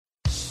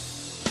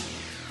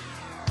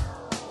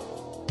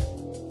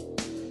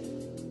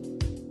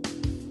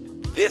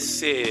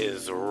This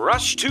is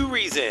Rush to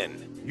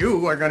Reason.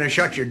 You are going to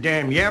shut your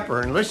damn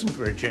yapper and listen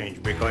for a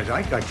change because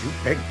I got you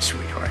pegged,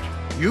 sweetheart.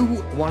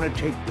 You want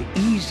to take the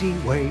easy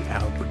way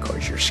out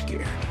because you're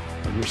scared.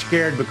 And you're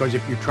scared because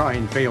if you try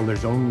and fail,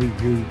 there's only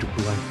you to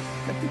blame.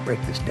 Let me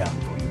break this down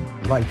for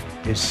you. Life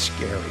is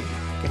scary.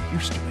 Get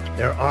used to it.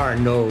 There are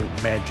no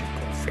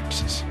magical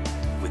fixes.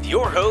 With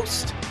your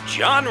host,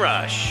 John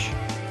Rush.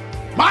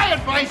 My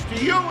advice to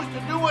you is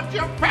to do what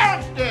your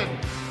parents did.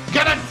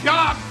 Get a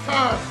job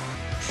first.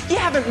 You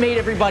haven't made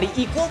everybody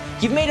equal.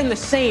 You've made them the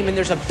same, and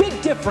there's a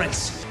big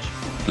difference.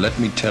 Let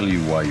me tell you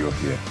why you're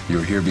here.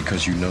 You're here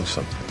because you know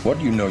something.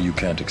 What you know you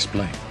can't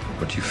explain,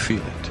 but you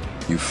feel it.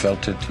 You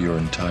felt it your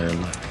entire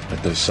life,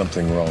 that there's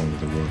something wrong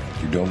with the world.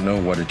 You don't know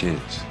what it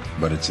is,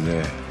 but it's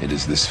there. It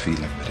is this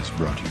feeling that has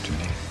brought you to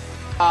me.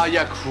 Are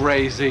you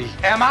crazy?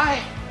 Am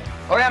I?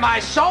 Or am I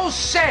so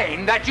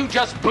sane that you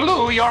just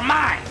blew your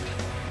mind?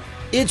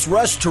 It's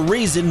Rush to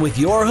Reason with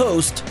your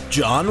host,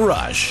 John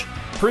Rush.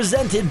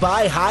 Presented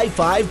by High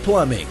Five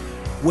Plumbing,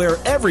 where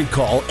every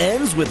call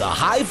ends with a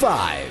high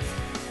five.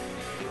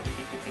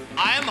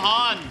 I am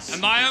Hans.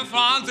 And I am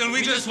Franz, and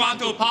we just want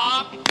to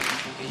pop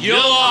you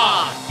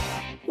off.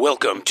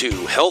 Welcome to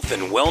Health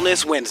and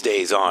Wellness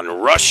Wednesdays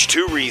on Rush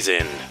to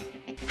Reason.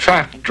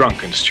 Fat,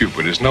 drunk, and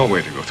stupid is no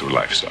way to go through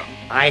life, son.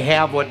 I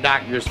have what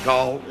doctors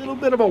call a little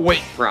bit of a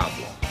weight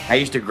problem. I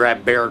used to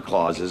grab bear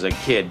claws as a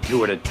kid,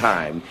 2 at a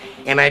time,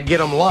 and I'd get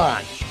them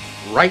lodged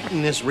right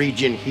in this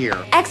region here.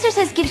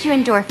 Exercise gives you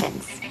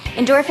endorphins.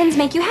 Endorphins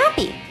make you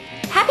happy.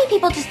 Happy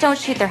people just don't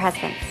shoot their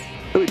husbands.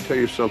 Let me tell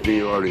you something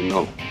you already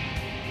know.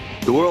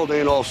 The world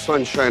ain't all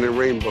sunshine and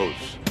rainbows.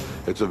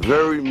 It's a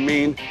very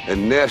mean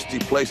and nasty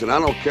place, and I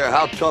don't care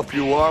how tough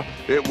you are,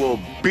 it will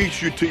beat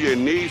you to your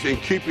knees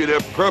and keep you there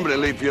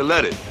permanently if you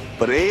let it.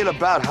 But it ain't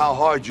about how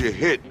hard you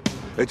hit.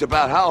 It's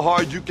about how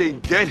hard you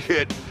can get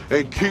hit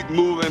and keep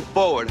moving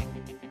forward.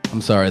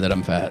 I'm sorry that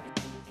I'm fat.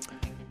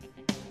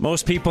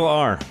 Most people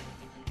are.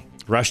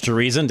 Rush to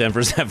Reason,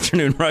 Denver's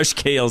Afternoon Rush,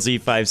 KLZ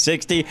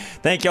 560.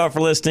 Thank you all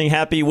for listening.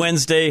 Happy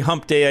Wednesday,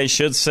 hump day, I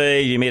should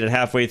say. You made it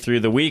halfway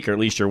through the week, or at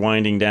least you're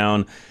winding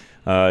down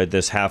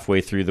this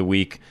halfway through the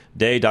week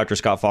day. Dr.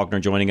 Scott Faulkner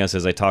joining us,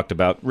 as I talked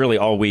about really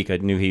all week. I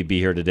knew he'd be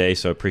here today,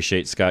 so I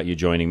appreciate, Scott, you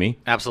joining me.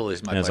 Absolutely.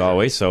 It's my as pleasure.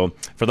 Always. So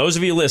for those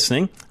of you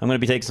listening, I'm going to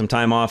be taking some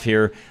time off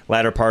here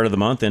latter part of the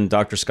month, and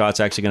Dr. Scott's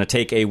actually going to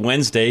take a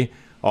Wednesday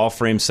off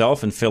for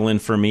himself and fill in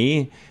for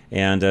me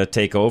and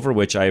take over,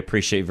 which I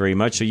appreciate very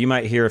much. So you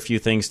might hear a few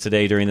things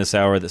today during this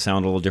hour that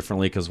sound a little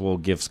differently because we'll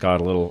give Scott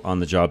a little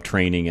on-the-job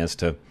training as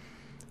to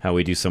how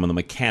we do some of the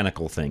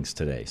mechanical things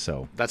today.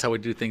 So that's how we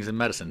do things in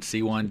medicine.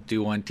 See one,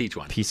 do one, teach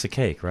one. Piece of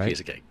cake, right? Piece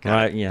of cake.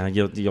 Right? Yeah,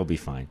 you'll be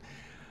fine.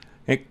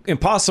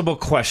 Impossible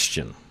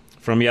question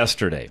from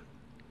yesterday.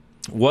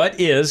 What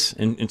is,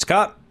 and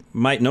Scott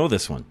might know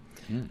this one,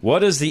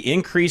 what is the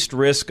increased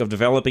risk of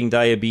developing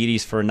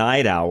diabetes for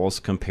night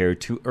owls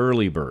compared to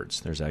early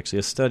birds? There's actually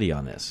a study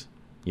on this.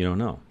 You don't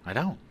know. I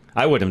don't.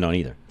 I wouldn't have known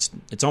either.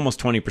 It's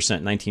almost 20%,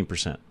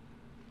 19%.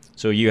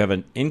 So you have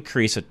an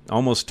increase,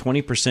 almost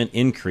 20%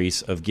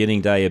 increase of getting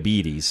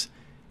diabetes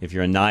if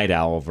you're a night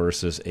owl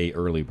versus a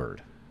early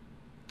bird.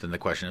 Then the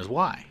question is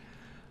why?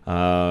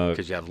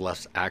 Because you have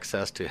less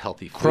access to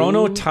healthy food.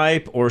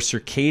 Chronotype or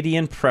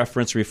circadian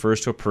preference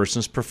refers to a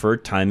person's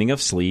preferred timing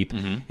of sleep,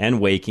 and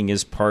waking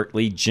is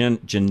partly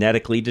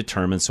genetically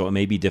determined, so it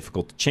may be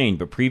difficult to change.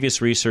 But previous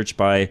research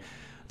by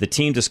the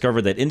team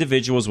discovered that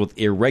individuals with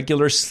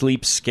irregular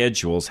sleep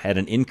schedules had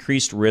an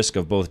increased risk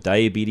of both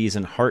diabetes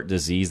and heart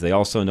disease. They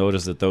also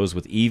noticed that those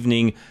with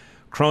evening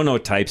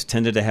chronotypes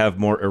tended to have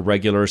more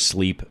irregular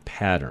sleep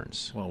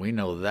patterns. Well, we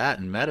know that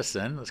in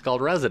medicine. It's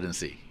called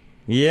residency.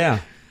 Yeah.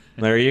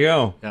 There you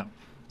go. Yeah.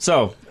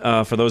 So,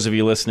 for those of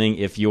you listening,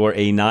 if you're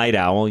a night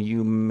owl,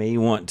 you may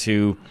want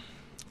to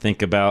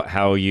think about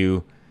how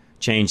you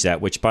change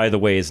that, which, by the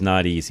way, is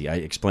not easy. I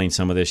explained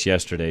some of this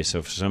yesterday,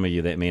 so for some of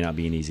you, that may not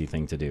be an easy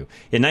thing to do.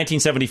 In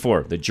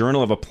 1974, the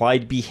Journal of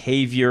Applied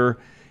Behavior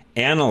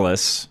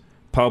Analysts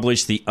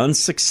published the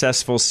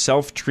unsuccessful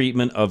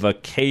self-treatment of a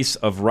case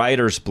of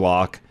writer's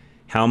block.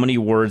 How many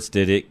words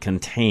did it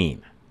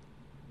contain?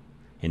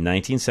 In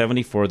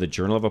 1974, the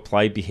Journal of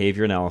Applied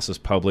Behavior Analysis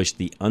published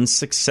the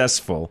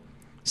unsuccessful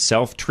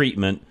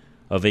self-treatment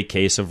of a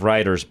case of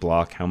writer's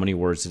block. How many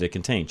words did it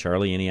contain?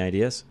 Charlie, any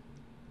ideas?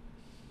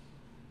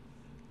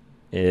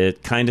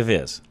 It kind of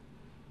is.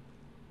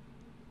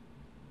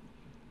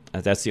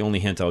 That's the only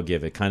hint I'll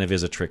give. It kind of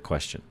is a trick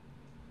question.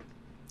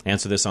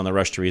 Answer this on the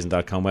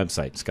rushtoreason.com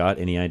website. Scott,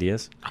 any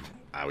ideas?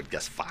 I would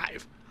guess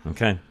 5.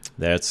 Okay.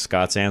 That's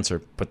Scott's answer.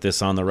 Put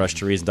this on the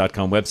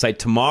rushtoreason.com website.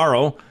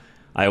 Tomorrow,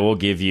 I will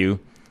give you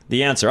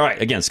the answer. All right.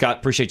 Again, Scott,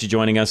 appreciate you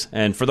joining us.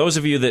 And for those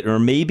of you that are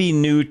maybe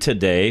new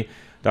today,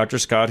 Dr.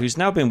 Scott, who's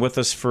now been with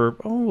us for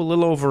a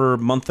little over a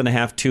month and a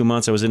half, 2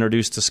 months. I was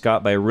introduced to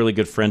Scott by a really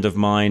good friend of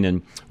mine,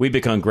 and we've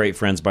become great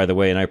friends, by the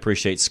way, and I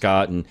appreciate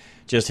Scott and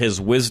just his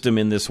wisdom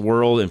in this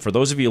world. And for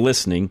those of you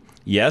listening,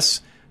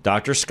 yes,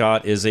 Dr.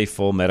 Scott is a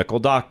full medical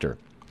doctor.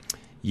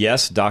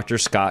 yes, Dr.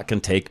 Scott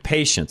can take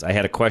patients. I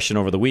had a question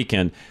over the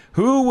weekend.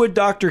 Who would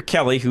Dr.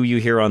 Kelly, who you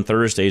hear on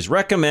Thursdays,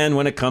 recommend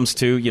when it comes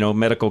to,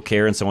 medical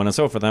care and so on and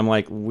so forth? I'm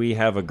like, we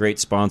have a great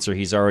sponsor.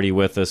 He's already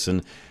with us,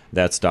 and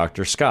that's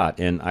Dr. Scott.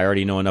 And I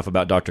already know enough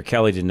about Dr.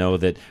 Kelly to know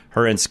that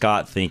her and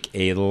Scott think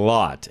a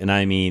lot, and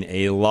I mean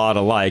a lot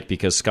alike,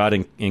 because Scott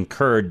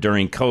incurred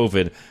during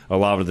COVID a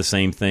lot of the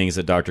same things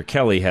that Dr.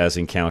 Kelly has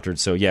encountered.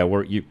 So, yeah,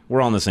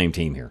 we're on the same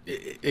team here.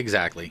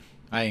 Exactly.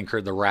 I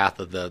incurred the wrath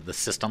of the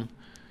system.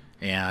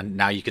 And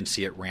now you can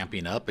see it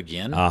ramping up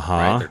again.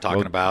 Right? They're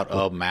talking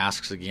about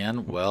masks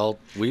again. Well,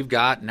 we've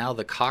got now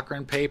the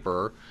Cochrane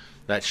paper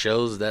that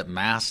shows that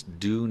masks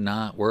do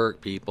not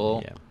work,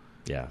 people.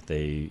 Yeah.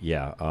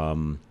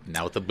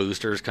 Now with the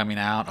boosters coming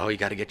out, you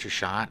got to get your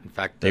shot. In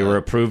fact, they were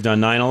approved on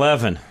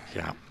 9/11.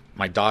 Yeah,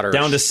 my daughter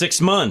down to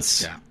 6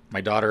 months. Yeah,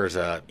 my daughter is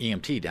a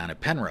EMT down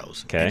at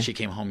Penrose. Okay, and she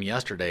came home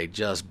yesterday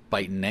just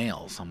biting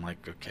nails. I'm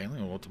like, okay,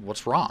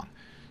 what's wrong?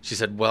 She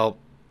said, well,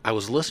 I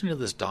was listening to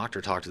this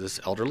doctor talk to this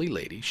elderly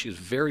lady. She was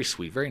very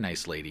sweet, very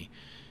nice lady,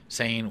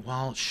 saying,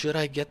 well, should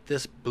I get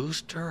this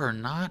booster or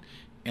not?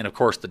 And, of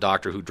course, the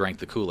doctor who drank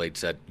the Kool-Aid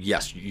said,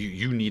 yes,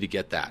 you need to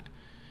get that.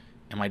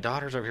 And my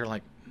daughter's over here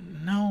like,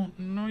 no,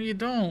 you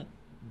don't.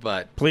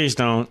 But please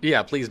don't.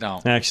 Yeah, please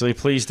don't. Actually,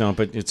 please don't.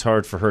 But it's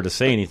hard for her to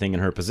say anything in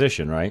her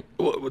position, right?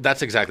 Well,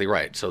 that's exactly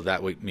right. So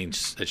that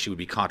means that she would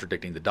be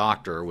contradicting the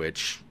doctor,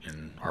 which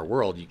in our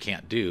world you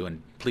can't do.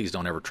 And please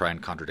don't ever try and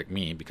contradict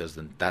me, because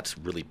then that's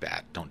really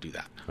bad. Don't do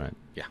that. Right.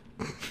 Yeah.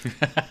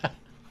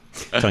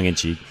 Tongue in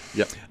cheek.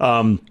 Yep.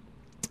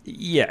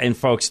 Yeah, and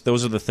folks,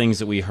 those are the things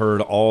that we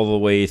heard all the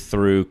way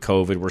through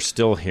COVID. We're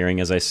still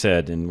hearing, as I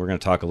said, and we're going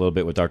to talk a little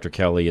bit with Dr.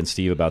 Kelly and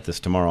Steve about this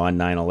tomorrow on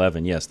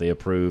 9/11. Yes, they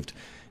approved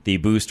the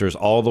boosters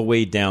all the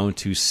way down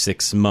to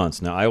 6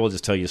 months. Now, I will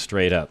just tell you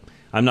straight up,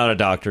 I'm not a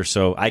doctor,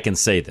 so I can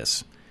say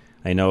this.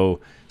 I know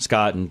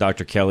Scott and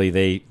Dr. Kelly,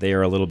 they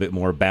are a little bit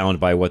more bound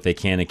by what they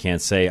can and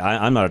can't say.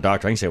 I'm not a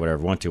doctor. I can say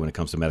whatever I want to when it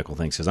comes to medical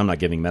things, because I'm not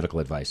giving medical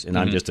advice, and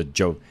I'm just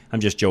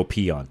Joe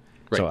Peon.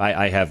 Right. So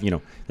I have,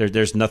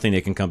 there's nothing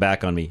that can come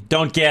back on me.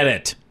 Don't get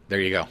it. There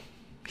you go.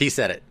 He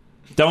said it.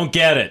 Don't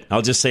get it.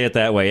 I'll just say it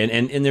that way.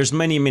 And there's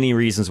many, many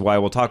reasons why.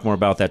 We'll talk more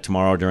about that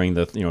tomorrow during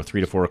the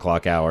 3 to 4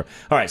 o'clock hour.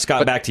 All right,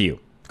 Scott, back to you.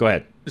 Go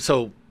ahead.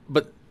 So,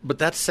 but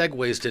that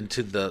segues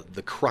into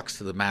the crux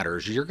of the matter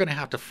is you're going to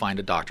have to find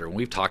a doctor. And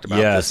we've talked about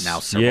this now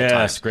several times.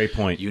 Yes, great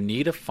point. You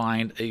need to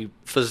find a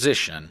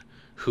physician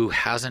who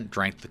hasn't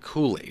drank the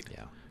Kool-Aid.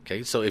 Yeah.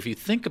 Okay, so if you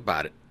think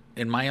about it,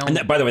 in my own... And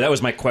that, by the way, that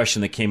was my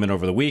question that came in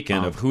over the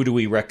weekend of who do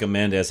we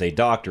recommend as a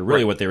doctor.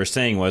 Really what they were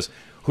saying was,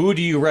 who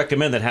do you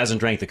recommend that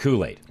hasn't drank the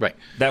Kool-Aid? Right.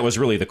 That was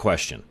really the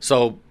question.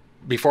 So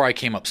before I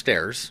came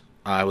upstairs,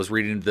 I was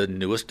reading the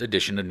newest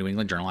edition of New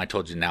England Journal. I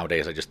told you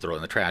nowadays I just throw it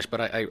in the trash,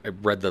 but I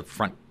read the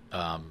front,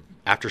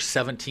 after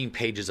 17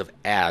 pages of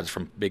ads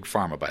from Big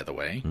Pharma, by the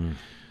way,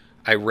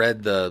 I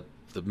read the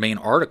main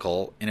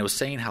article, and it was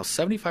saying how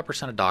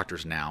 75% of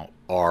doctors now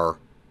are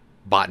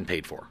bought and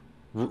paid for.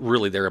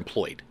 Really, they're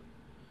employed.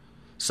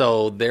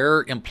 So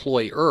their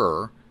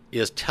employer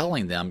is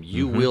telling them,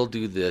 you will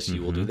do this,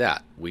 you will do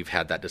that. We've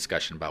had that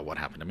discussion about what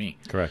happened to me.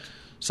 Correct.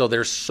 So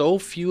there's so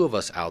few of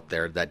us out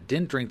there that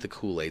didn't drink the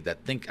Kool-Aid,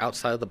 that think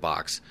outside of the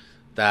box,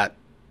 that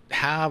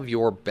have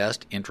your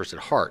best interest at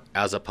heart,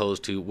 as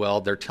opposed to,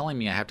 well, they're telling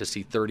me I have to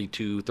see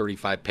 32,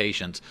 35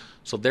 patients,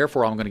 so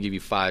therefore I'm going to give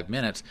you 5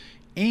 minutes.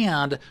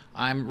 And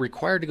I'm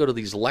required to go to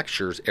these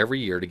lectures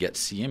every year to get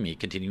CME,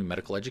 continuing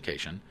medical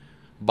education,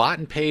 bought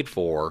and paid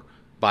for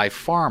by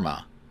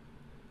pharma.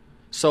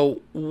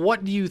 So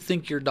what do you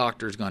think your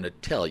doctor is going to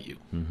tell you?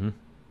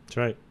 That's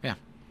right. Yeah.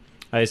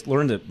 I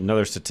learned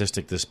another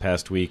statistic this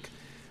past week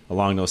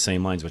along those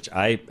same lines, which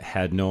I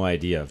had no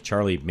idea of.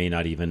 Charlie may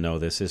not even know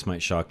this. This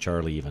might shock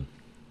Charlie even.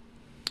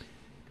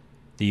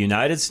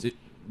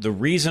 The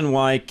reason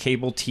why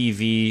cable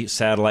TV,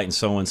 satellite, and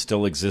so on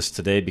still exists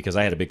today, because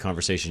I had a big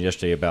conversation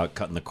yesterday about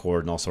cutting the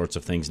cord and all sorts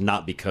of things,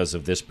 not because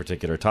of this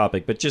particular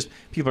topic, but just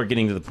people are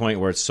getting to the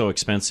point where it's so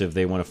expensive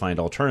they want to find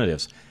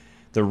alternatives.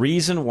 The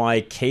reason why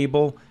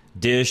cable,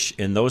 dish,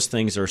 and those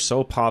things are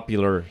so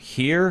popular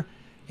here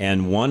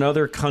and one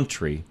other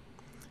country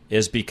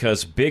is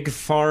because Big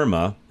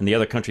Pharma, and the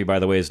other country, by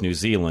the way, is New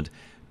Zealand,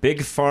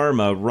 Big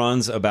Pharma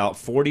runs about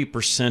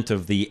 40%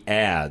 of the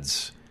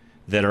ads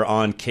that are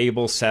on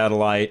cable,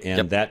 satellite,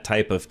 and that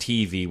type of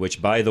TV, which,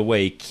 by the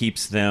way,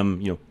 keeps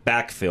them,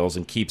 backfills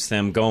and keeps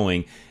them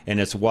going. And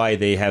it's why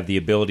they have the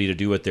ability to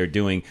do what they're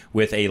doing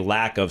with a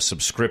lack of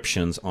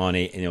subscriptions on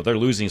they're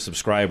losing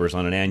subscribers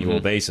on an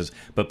annual basis.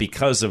 But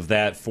because of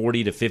that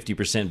 40 to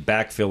 50%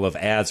 backfill of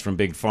ads from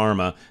Big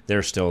Pharma,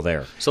 they're still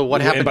there. So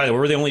what happened? And by the way,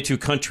 we're the only two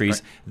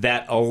countries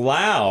that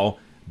allow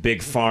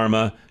Big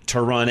Pharma to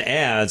run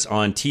ads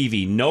on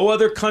TV. No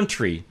other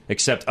country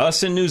except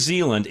us in New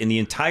Zealand in the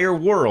entire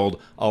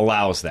world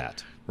allows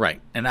that.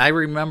 Right. And I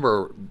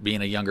remember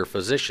being a younger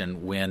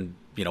physician when,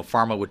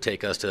 pharma would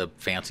take us to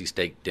fancy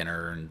steak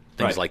dinner and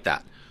things like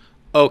that.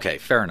 Okay,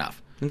 fair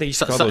enough. And they used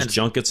to call those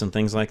junkets and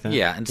things like that?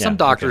 Yeah, and some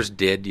doctors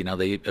did,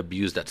 they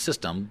abused that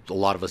system. A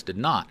lot of us did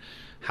not.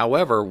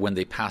 However, when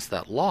they passed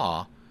that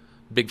law,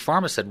 Big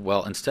Pharma said,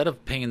 well, instead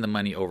of paying the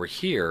money over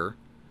here,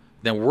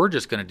 then we're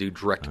just going to do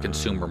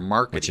direct-to-consumer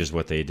marketing. Which is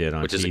what they did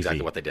on TV. Which is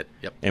exactly what they did,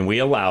 yep. And we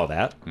allow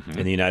that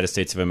in the United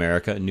States of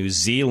America. New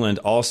Zealand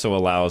also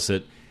allows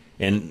it.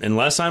 And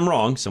unless I'm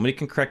wrong, somebody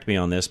can correct me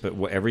on this, but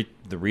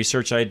the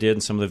research I did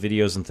and some of the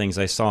videos and things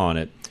I saw on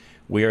it,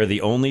 we are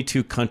the only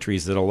 2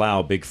 countries that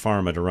allow Big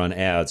Pharma to run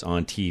ads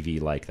on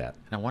TV like that.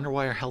 And I wonder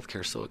why our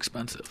healthcare is so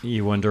expensive.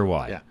 You wonder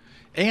why. Yeah.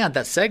 And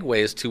that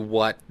segues to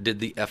what did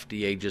the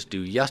FDA just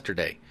do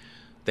yesterday.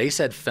 They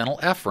said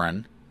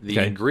phenylephrine, the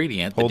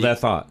ingredient. Hold that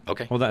thought.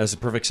 Okay. Hold that. That's a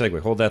perfect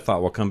segue. Hold that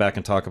thought. We'll come back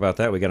and talk about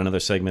that. We got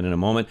another segment in a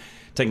moment.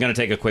 Going to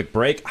take a quick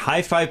break.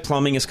 High Five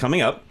Plumbing is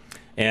coming up.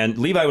 And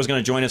Levi was going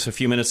to join us a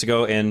few minutes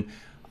ago. And,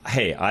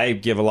 hey, I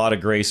give a lot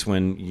of grace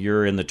when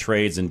you're in the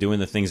trades and doing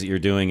the things that you're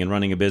doing and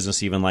running a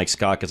business even like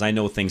Scott, because I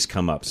know things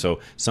come up. So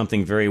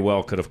something very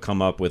well could have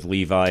come up with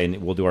Levi,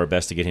 and we'll do our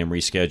best to get him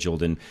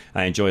rescheduled. And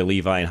I enjoy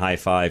Levi and High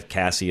Five,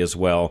 Cassie as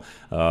well.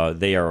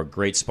 They are a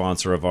great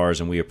sponsor of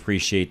ours, and we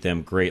appreciate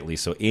them greatly.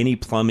 So any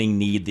plumbing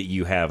need that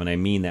you have, and I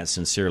mean that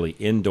sincerely,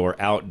 indoor,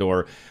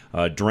 outdoor,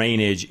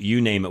 drainage,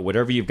 you name it,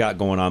 whatever you've got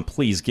going on,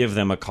 please give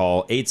them a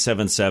call,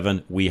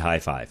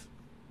 877-WE-HIGH-FIVE.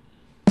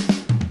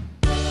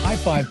 High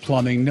Five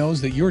Plumbing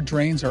knows that your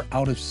drains are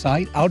out of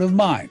sight, out of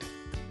mind,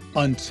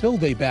 until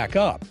they back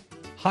up.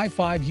 High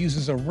Five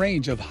uses a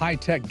range of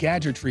high-tech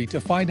gadgetry to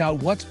find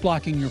out what's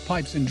blocking your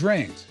pipes and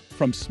drains.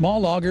 From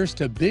small augers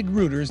to big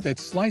rooters that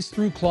slice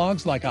through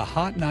clogs like a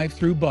hot knife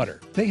through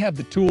butter. They have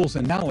the tools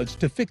and knowledge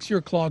to fix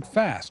your clog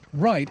fast,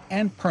 right,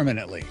 and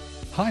permanently.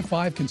 High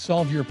Five can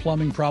solve your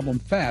plumbing problem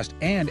fast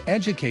and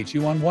educate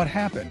you on what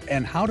happened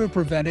and how to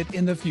prevent it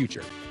in the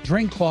future.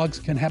 Drain clogs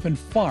can happen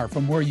far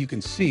from where you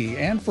can see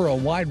and for a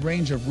wide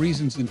range of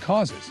reasons and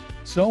causes.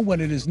 So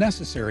when it is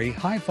necessary,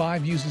 High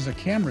Five uses a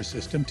camera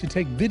system to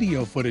take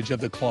video footage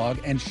of the clog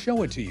and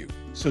show it to you,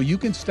 so you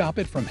can stop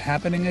it from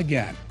happening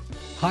again.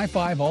 High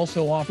Five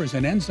also offers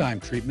an enzyme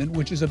treatment,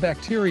 which is a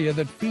bacteria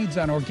that feeds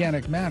on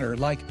organic matter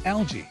like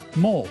algae,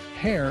 mold,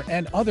 hair,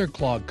 and other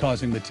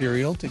clog-causing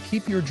material to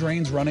keep your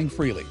drains running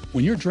freely.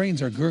 When your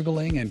drains are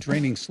gurgling and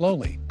draining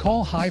slowly,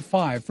 call High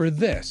Five for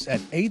this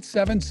at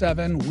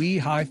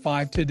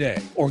 877-WE-HIGH-FIVE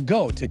today, or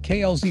go to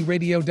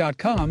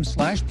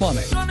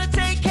klzradio.com/plumbing. Gonna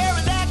take care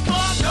of that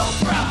clog, no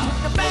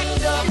problem.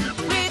 Backed up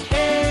with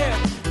hair.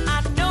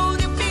 I know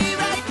to be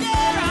right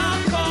there.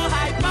 I'll call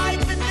High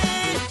Five for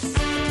this.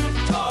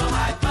 Call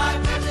High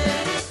Five for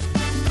this.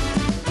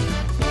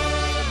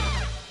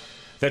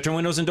 Veteran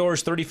Windows and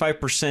Doors,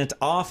 35%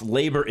 off.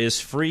 Labor is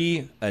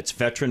free. It's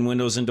Veteran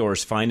Windows and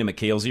Doors. Find them at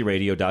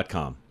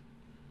klzradio.com.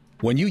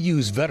 When you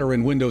use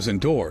Veteran Windows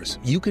and Doors,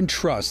 you can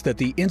trust that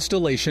the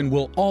installation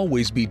will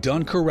always be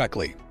done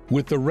correctly.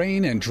 With the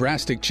rain and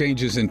drastic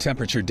changes in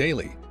temperature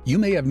daily, you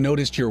may have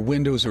noticed your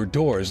windows or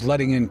doors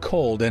letting in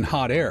cold and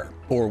hot air.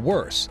 Or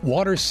worse,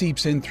 water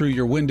seeps in through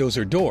your windows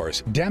or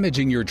doors,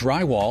 damaging your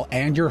drywall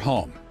and your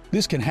home.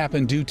 This can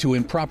happen due to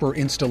improper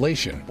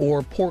installation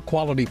or poor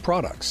quality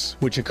products,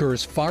 which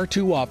occurs far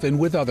too often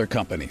with other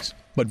companies.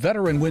 But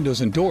Veteran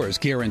Windows and Doors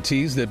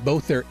guarantees that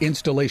both their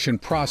installation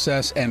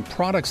process and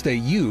products they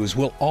use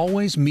will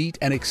always meet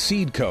and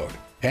exceed code.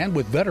 And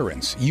with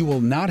Veterans, you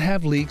will not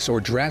have leaks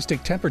or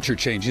drastic temperature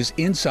changes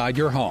inside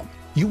your home.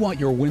 You want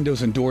your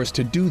windows and doors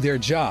to do their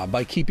job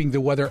by keeping the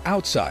weather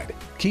outside,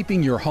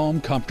 keeping your home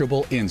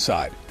comfortable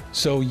inside.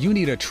 So you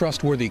need a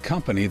trustworthy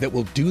company that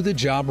will do the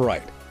job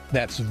right.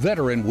 That's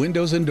Veteran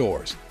Windows and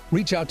Doors.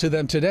 Reach out to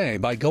them today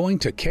by going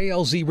to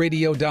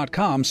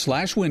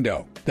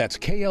klzradio.com/window. That's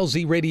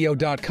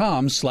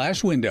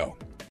klzradio.com/window.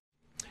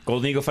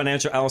 Golden Eagle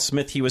Financial, Al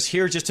Smith, he was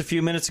here just a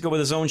few minutes ago with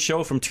his own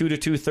show from 2 to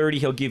 2:30.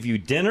 He'll give you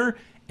dinner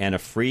and a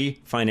free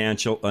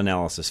financial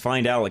analysis.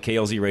 Find Al at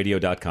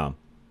klzradio.com.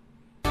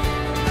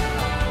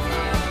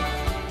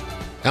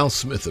 Al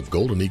Smith of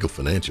Golden Eagle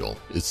Financial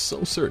is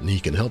so certain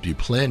he can help you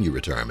plan your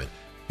retirement,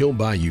 he'll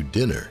buy you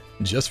dinner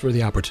just for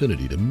the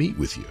opportunity to meet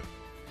with you.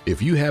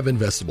 If you have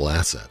investable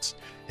assets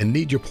and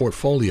need your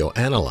portfolio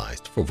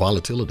analyzed for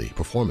volatility,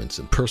 performance,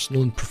 and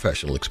personal and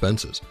professional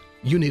expenses,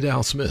 you need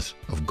Al Smith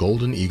of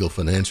Golden Eagle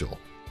Financial.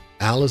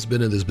 Al has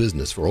been in this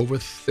business for over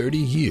 30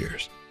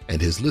 years,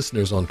 and his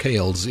listeners on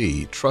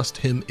KLZ trust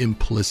him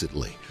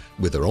implicitly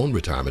with their own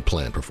retirement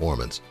plan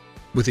performance.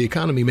 With the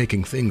economy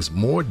making things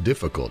more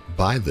difficult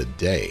by the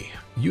day,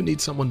 you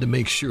need someone to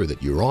make sure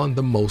that you're on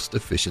the most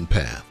efficient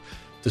path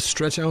to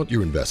stretch out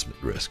your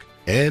investment risk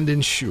and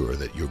ensure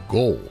that your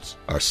goals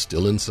are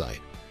still in sight.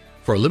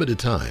 For a limited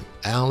time,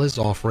 Al is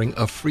offering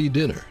a free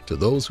dinner to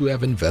those who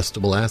have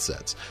investable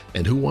assets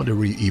and who want to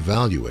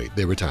reevaluate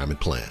their retirement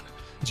plan.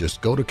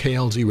 Just go to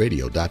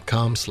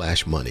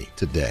klzradio.com/money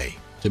today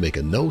to make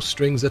a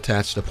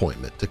no-strings-attached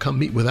appointment to come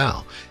meet with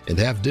Al and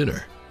have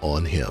dinner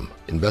on him.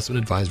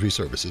 Investment advisory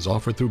services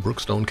offered through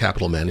Brookstone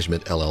Capital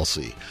Management,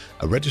 LLC,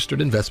 a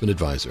registered investment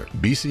advisor.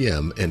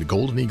 BCM and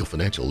Golden Eagle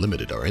Financial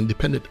Limited are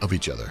independent of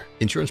each other.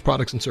 Insurance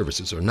products and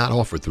services are not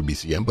offered through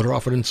BCM, but are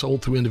offered and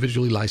sold through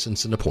individually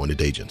licensed and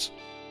appointed agents.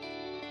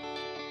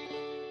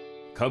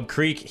 Cub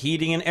Creek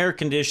Heating and Air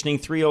Conditioning,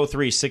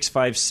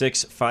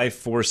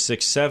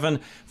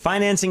 303-656-5467.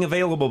 Financing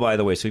available, by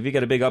the way. So if you've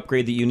got a big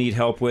upgrade that you need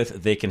help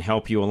with, they can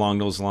help you along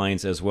those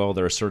lines as well.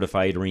 They're a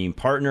certified REAM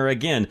partner.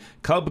 Again,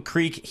 Cub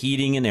Creek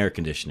Heating and Air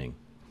Conditioning.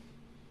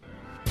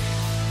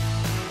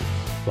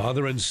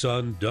 Father and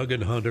son, Doug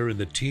and Hunter, and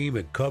the team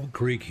at Cub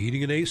Creek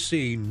Heating and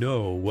AC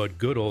know what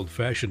good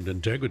old-fashioned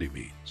integrity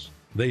means.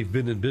 They've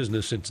been in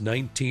business since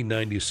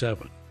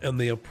 1997, and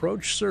they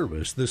approach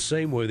service the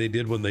same way they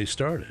did when they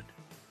started.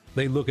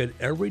 They look at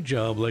every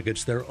job like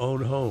it's their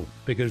own home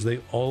because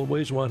they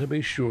always want to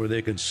be sure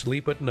they can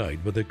sleep at night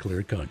with a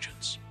clear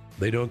conscience.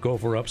 They don't go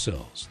for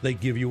upsells. They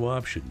give you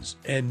options,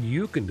 and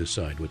you can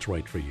decide what's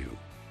right for you.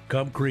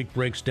 Cub Creek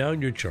breaks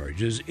down your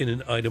charges in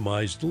an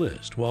itemized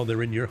list while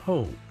they're in your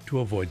home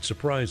to avoid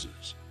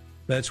surprises.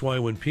 That's why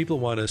when people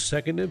want a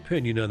second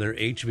opinion on their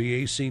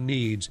HVAC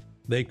needs,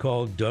 they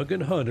call Doug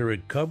and Hunter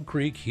at Cub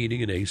Creek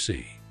Heating and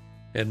AC.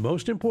 And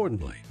most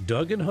importantly,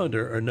 Doug and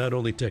Hunter are not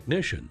only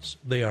technicians,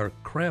 they are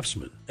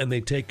craftsmen, and they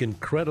take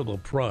incredible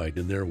pride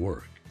in their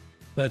work.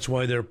 That's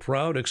why they're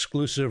proud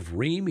exclusive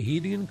REAM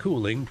Heating and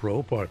Cooling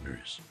Pro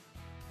partners.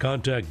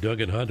 Contact Doug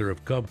and Hunter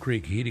of Cub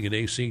Creek Heating and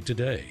AC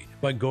today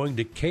by going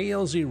to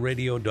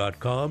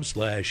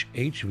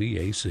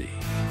klzradio.com/HVAC.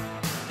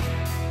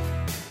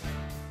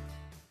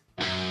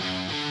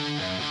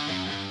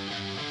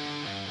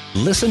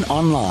 Listen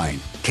online,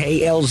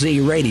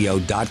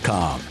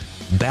 klzradio.com.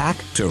 Back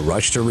to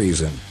Rush to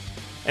Reason.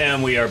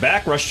 And we are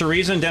back. Rush to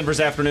Reason,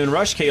 Denver's Afternoon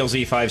Rush,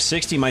 KLZ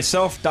 560.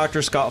 Myself,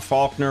 Dr. Scott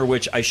Faulkner,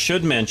 which I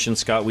should mention,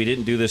 Scott, we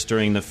didn't do this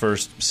during the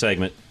first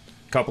segment.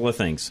 Couple of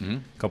things,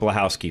 couple of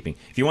housekeeping.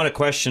 If you want a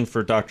question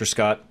for Dr.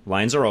 Scott,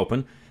 lines are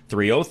open,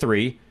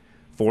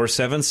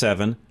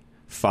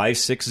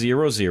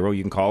 303-477-5600.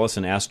 You can call us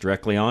and ask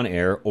directly on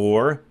air,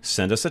 or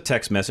send us a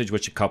text message,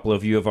 which a couple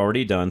of you have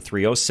already done,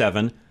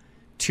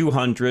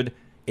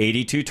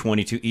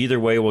 307-200-8222. Either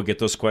way, we'll get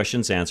those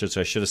questions answered, so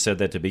I should have said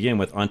that to begin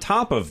with. On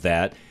top of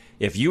that,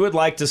 if you would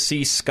like to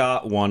see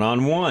Scott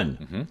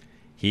one-on-one,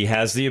 he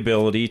has the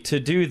ability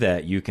to do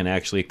that. You can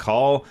actually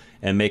call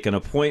and make an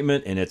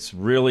appointment, and it's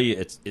really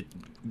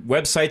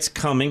website's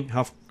coming.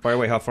 How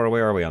far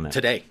away are we on that?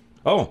 Today.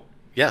 Oh.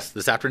 Yes,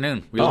 this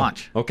afternoon we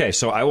launch. Okay,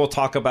 so I will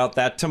talk about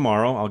that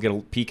tomorrow. I'll get a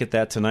peek at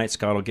that tonight.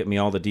 Scott will get me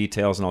all the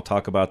details, and I'll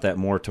talk about that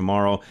more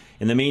tomorrow.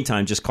 In the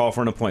meantime, just call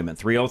for an appointment,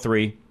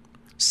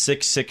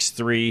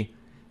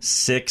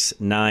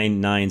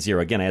 303-663-6990.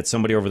 Again, I had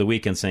somebody over the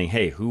weekend saying,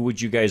 hey, who would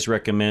you guys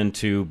recommend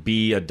to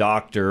be a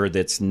doctor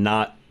that's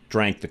not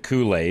drank the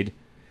Kool-Aid?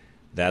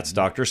 That's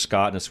Dr.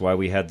 Scott, and that's why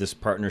we had this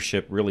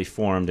partnership really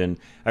formed. And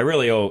I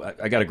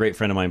got a great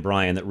friend of mine,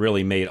 Brian, that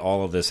really made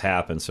all of this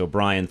happen. So,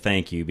 Brian,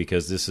 thank you,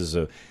 because this has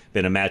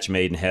been a match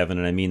made in heaven,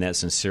 and I mean that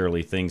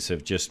sincerely. Things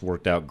have just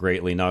worked out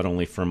greatly, not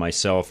only for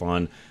myself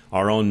on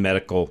our own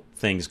medical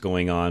things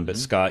going on, but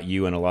Scott,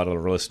 you and a lot of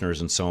our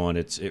listeners and so on.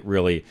 It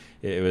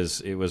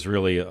was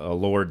really a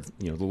Lord,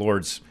 the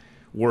Lord's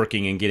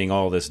working and getting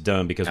all this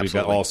done, because we've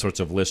got all sorts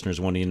of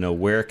listeners wanting to know,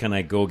 where can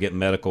I go get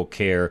medical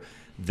care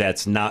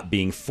that's not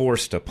being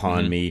forced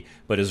upon me,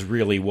 but is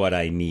really what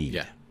I need.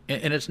 Yeah.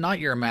 And it's not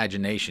your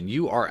imagination.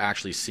 You are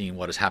actually seeing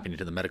what is happening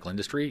to the medical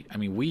industry. I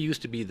mean, we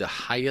used to be the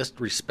highest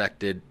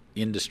respected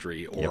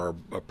industry or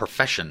a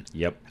profession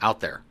out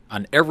there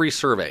on every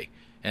survey.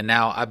 And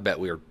now I bet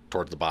we are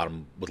towards the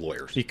bottom with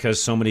lawyers.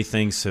 Because so many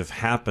things have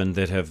happened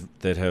that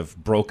have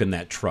broken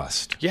that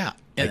trust. Yeah.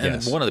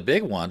 And one of the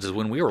big ones is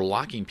when we were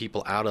locking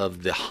people out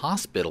of the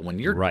hospital, when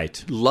your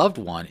loved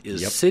one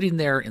is sitting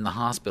there in the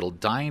hospital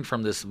dying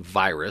from this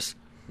virus.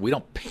 We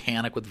don't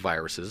panic with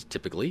viruses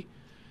typically.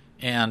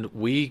 And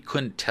we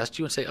couldn't test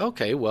you and say,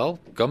 okay, well,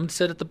 come and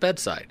sit at the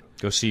bedside.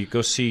 Go see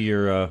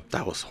your.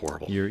 That was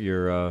horrible.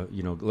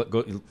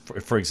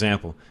 For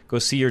example, go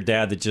see your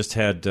dad that just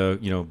had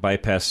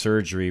bypass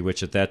surgery,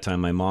 which at that time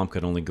my mom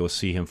could only go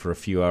see him for a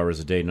few hours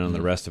a day. None of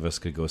the rest of us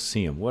could go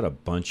see him. What a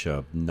bunch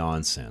of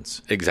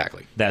nonsense!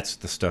 Exactly. That's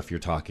the stuff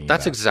you're talking about.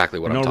 That's exactly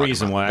what I'm talking about. No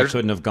reason why I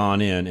couldn't have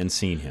gone in and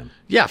seen him.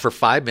 Yeah, for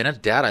 5 minutes,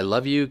 Dad, I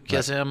love you.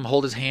 Kiss him,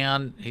 hold his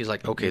hand. He's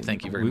like, okay,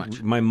 thank you very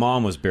much. My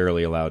mom was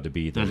barely allowed to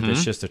be there.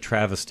 It's just a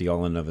travesty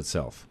all in and of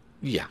itself.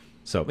 Yeah.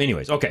 So,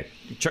 anyways, okay.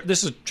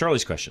 This is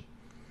Charlie's question.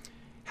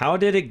 How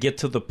did it get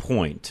to the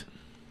point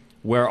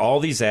where all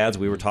these ads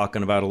we were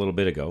talking about a little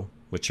bit ago,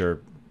 which are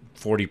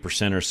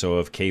 40% or so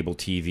of cable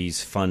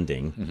TV's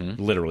funding,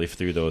 literally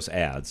through those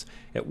ads,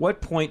 at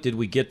what point did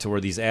we get to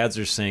where these ads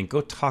are saying,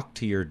 go talk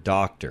to your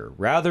doctor,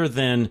 rather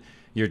than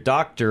your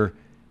doctor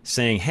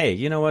saying, hey,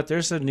 you know what,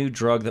 there's a new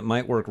drug that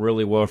might work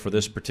really well for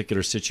this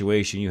particular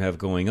situation you have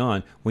going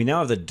on. We now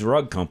have the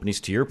drug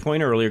companies, to your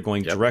point earlier,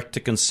 going direct to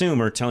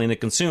consumer, telling the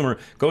consumer,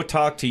 go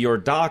talk to your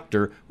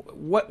doctor.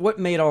 What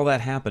made all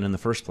that happen in the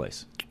first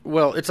place?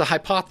 Well, it's a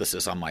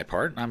hypothesis on my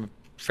part. I'm a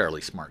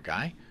fairly smart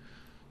guy.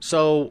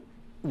 So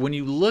when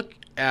you look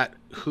at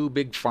who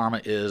Big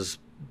Pharma is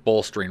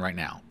bolstering right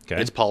now,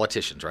 it's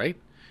politicians, right?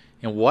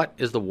 And what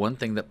is the one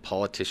thing that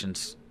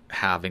politicians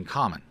have in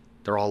common?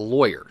 They're all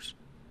lawyers.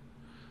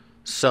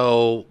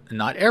 So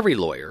not every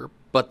lawyer,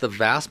 but the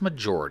vast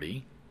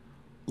majority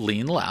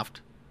lean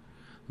left.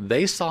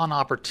 They saw an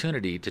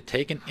opportunity to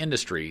take an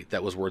industry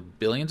that was worth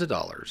billions of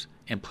dollars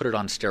and put it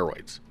on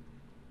steroids.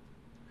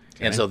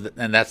 Okay. And so,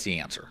 and that's the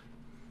answer.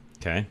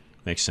 Okay,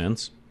 makes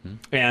sense.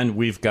 And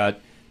we've got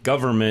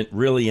government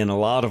really in a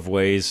lot of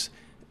ways,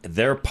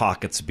 their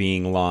pockets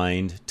being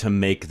lined to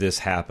make this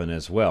happen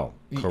as well,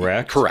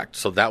 correct? Correct.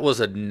 So that was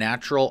a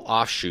natural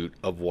offshoot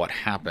of what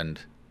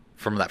happened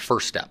from that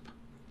first step.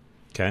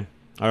 Okay.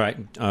 All right.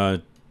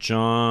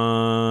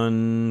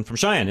 John from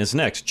Cheyenne is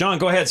next. John,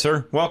 go ahead,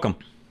 sir. Welcome.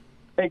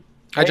 Hey,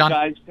 Hi, John. Hey,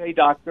 guys. Hey,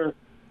 doctor.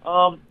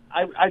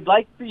 I'd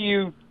like for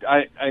you,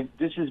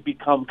 this has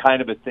become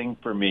kind of a thing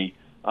for me.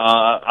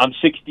 I'm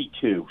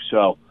 62,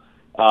 so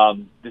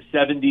the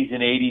 70s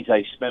and 80s,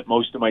 I spent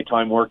most of my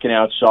time working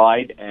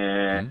outside,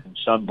 and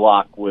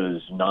sunblock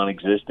was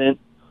non-existent.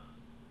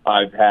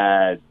 I've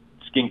had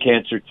skin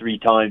cancer 3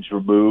 times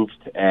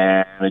removed,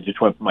 and I just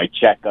went for my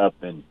checkup,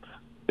 and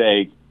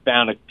they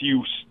found a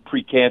few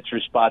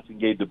precancerous spots and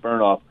gave the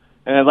burn off.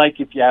 And I'd like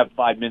if you have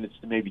 5 minutes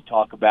to maybe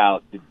talk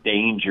about the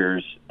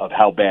dangers of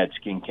how bad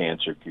skin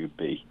cancer could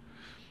be.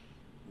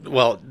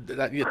 Well,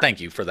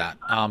 thank you for that.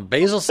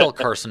 Basal cell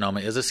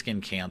carcinoma is a skin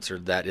cancer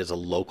that is a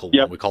local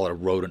one. We call it a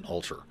rodent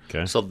ulcer.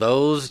 Okay. So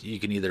those, you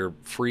can either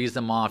freeze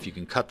them off, you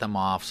can cut them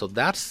off. So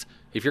that's,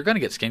 if you're going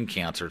to get skin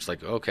cancer, it's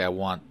like, okay, I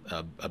want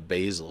a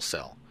basal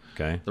cell.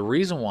 Okay. The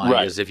reason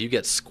why is if you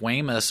get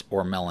squamous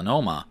or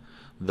melanoma,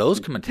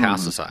 those can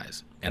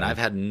metastasize. And I've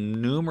had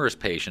numerous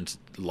patients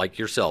like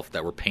yourself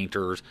that were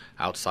painters,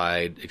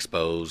 outside,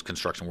 exposed,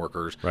 construction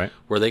workers,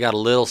 where they got a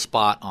little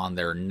spot on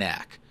their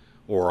neck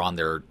or on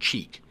their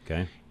cheek.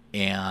 Okay.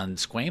 And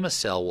squamous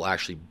cell will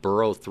actually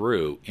burrow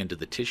through into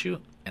the tissue.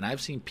 And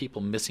I've seen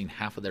people missing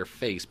half of their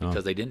face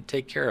because they didn't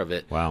take care of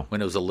it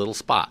when it was a little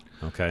spot.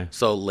 Okay.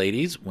 So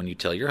ladies, when you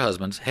tell your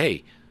husbands,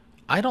 hey,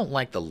 I don't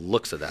like the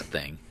looks of that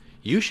thing,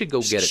 you should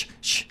go get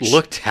it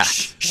looked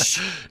at.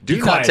 Do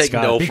not quiet, take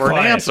Scott. no Be for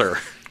quiet. an answer.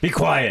 Be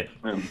quiet.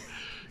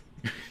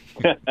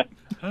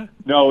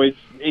 No,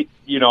 it's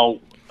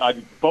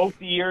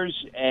both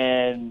ears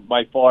and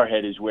my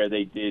forehead is where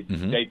they did.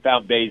 They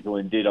found basal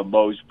and did a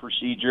Mohs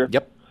procedure.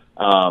 Yep.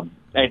 And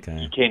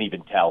you can't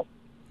even tell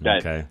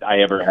that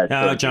I ever had.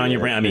 Now, surgery.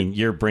 John,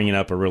 you're bringing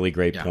up a really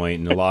great point,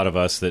 and a lot of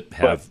us that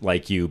have,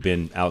 like you,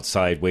 been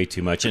outside way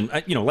too much, and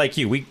like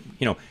you,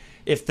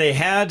 if they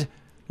had,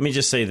 let me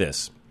just say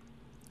this.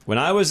 When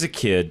I was a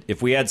kid,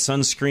 if we had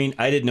sunscreen,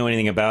 I didn't know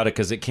anything about it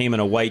because it came in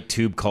a white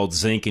tube called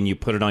zinc, and you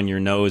put it on your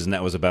nose, and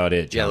that was about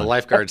it, John. Yeah, the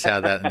lifeguards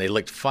had that, and they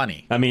looked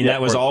funny. I mean,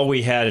 that was all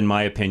we had, in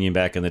my opinion,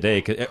 back in the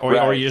day.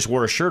 Or you just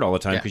wore a shirt all the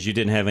time because you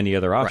didn't have any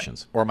other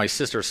options. Or my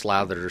sister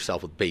slathered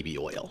herself with baby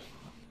oil.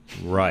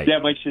 Right. Yeah,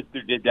 my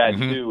sister did that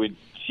too, and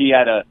she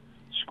had a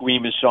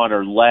squamous on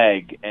her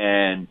leg,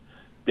 and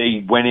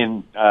they went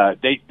in.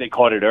 They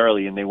caught it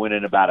early, and they went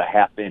in about a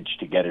half inch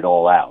to get it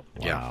all out.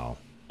 Wow.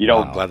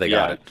 I'm glad they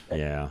got it.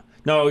 Yeah.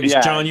 No,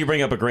 John, you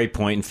bring up a great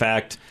point. In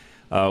fact,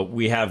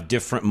 we have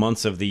different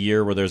months of the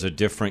year where there's a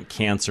different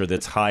cancer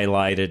that's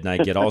highlighted, and I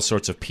get all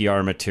sorts of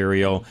PR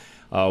material.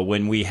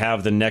 When we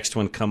have the next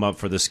one come up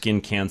for the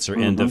skin cancer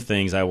end of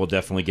things, I will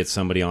definitely get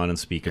somebody on and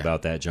speak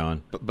about that,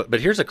 John. But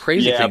here's a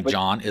crazy thing,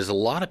 John, is a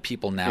lot of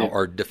people now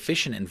are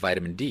deficient in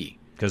vitamin D.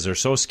 Because they're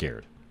so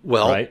scared.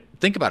 Well,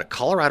 think about it.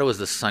 Colorado is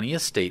the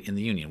sunniest state in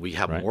the union. We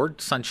have more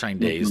sunshine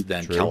days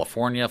than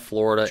California,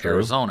 Florida,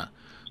 Arizona.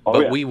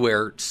 But we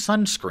wear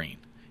sunscreen.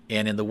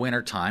 And in the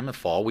wintertime and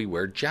fall, we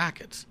wear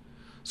jackets.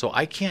 So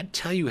I can't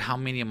tell you how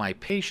many of my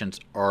patients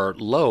are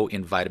low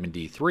in vitamin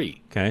D3.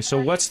 Okay, so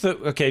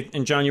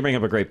and John, you bring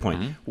up a great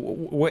point.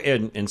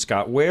 And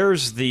Scott,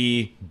 where's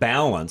the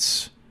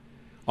balance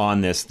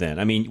on this then?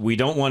 I mean, we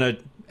don't want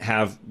to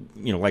have,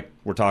 like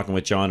we're talking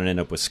with John and end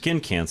up with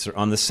skin cancer.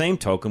 On the same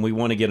token, we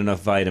want to get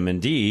enough vitamin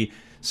D.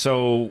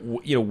 So,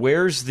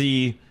 where's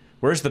the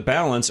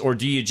balance, or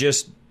do you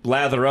just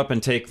lather up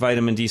and take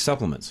vitamin D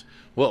supplements?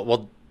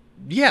 Well,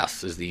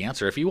 yes is the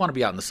answer. If you want to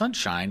be out in the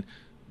sunshine,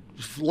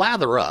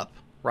 lather up,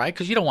 right?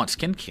 Because you don't want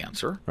skin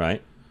cancer.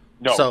 Right.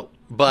 No. So,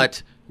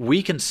 but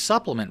we can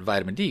supplement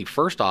vitamin D.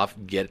 First off,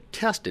 get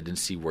tested and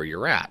see where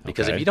you're at.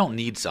 Because if you don't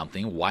need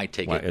something, why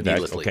take it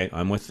needlessly? Okay,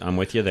 I'm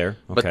with you there.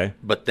 Okay.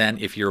 But then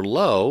if you're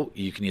low,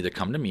 you can either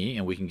come to me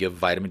and we can give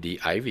vitamin D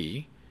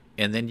IV,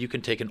 and then you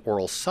can take an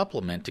oral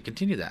supplement to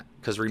continue that.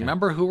 Because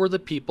remember who were the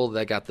people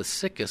that got the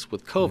sickest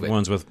with COVID? The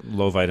ones with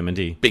low vitamin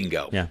D.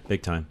 Bingo. Yeah,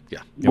 big time. Yeah.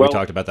 We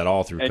talked about that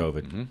all through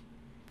COVID.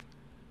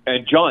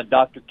 And John,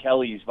 Dr.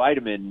 Kelly's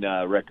vitamin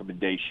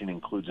recommendation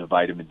includes a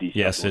vitamin D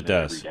supplement. Yes, it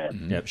does. Every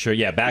day. Yep, sure.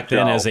 Yeah, back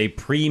then as a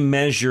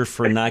pre-measure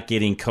for not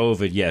getting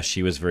COVID, yes,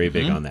 she was very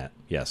big on that.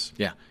 Yes.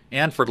 Yeah.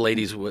 And for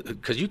ladies,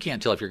 because you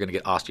can't tell if you're going to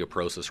get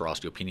osteoporosis or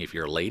osteopenia if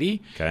you're a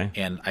lady. Okay.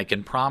 And I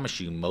can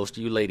promise you most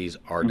of you ladies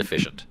are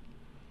deficient.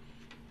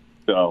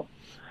 So,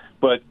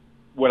 but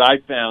what I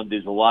found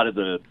is a lot of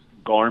the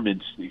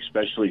garments,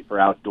 especially for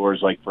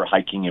outdoors, like for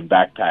hiking and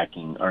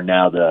backpacking, are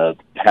now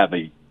have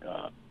a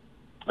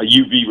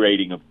UV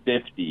rating of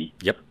 50.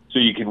 Yep. So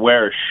you can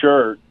wear a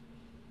shirt,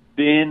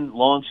 thin,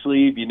 long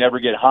sleeve. You never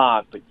get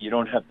hot, but you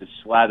don't have to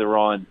slather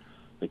on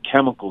the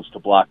chemicals to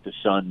block the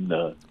sun.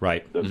 The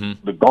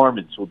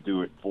garments will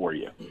do it for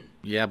you.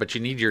 Yeah, but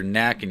you need your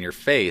neck and your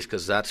face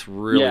because that's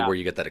really where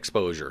you get that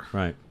exposure.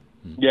 Right.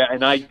 Yeah,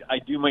 and I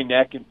do my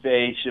neck and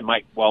face and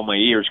my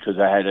ears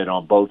because I had it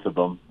on both of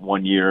them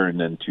 1 year, and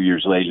then 2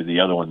 years later the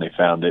other one they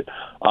found it.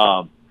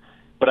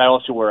 But I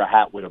also wear a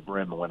hat with a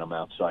brim when I'm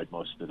outside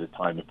most of the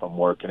time if I'm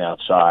working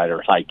outside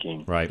or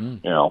hiking. Right.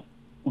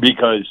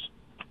 Because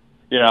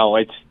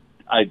it's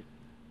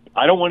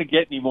I don't want to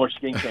get any more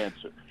skin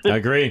cancer. I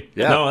agree.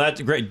 Yeah. No,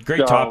 that's a great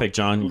topic,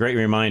 John. Great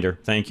reminder.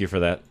 Thank you for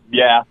that.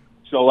 Yeah.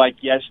 So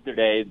like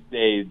yesterday,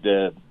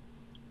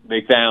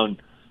 they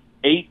found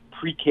 8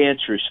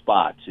 precancerous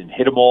spots and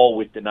hit them all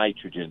with the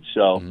nitrogen.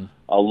 So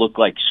I'll look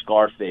like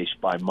Scarface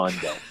by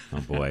Monday.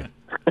 Oh boy!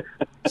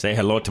 Say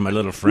hello to my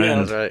little friend. Yeah,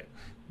 that's right.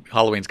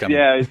 Halloween's coming.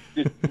 Yeah, it's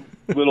just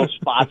little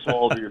spots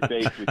all over your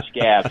face with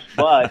scabs.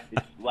 But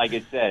it's, like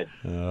I said,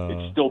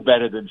 it's still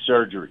better than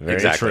surgery.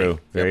 Very true.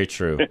 Very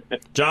true.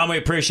 John, we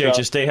appreciate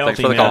you. Stay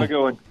healthy, Thanks for the man.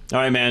 call. All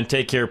right, man.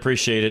 Take care.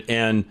 Appreciate it.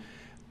 And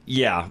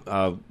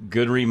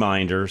good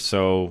reminder.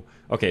 So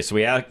so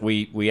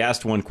we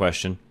asked one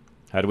question: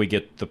 how do we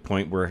get the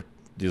point where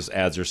these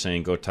ads are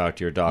saying go talk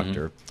to your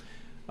doctor?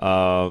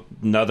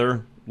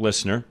 Another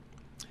listener.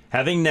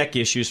 Having neck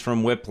issues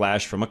from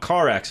whiplash from a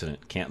car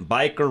accident. Can't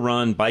bike or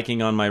run.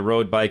 Biking on my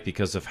road bike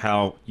because of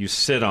how you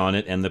sit on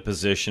it and the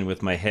position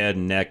with my head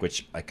and neck,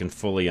 which I can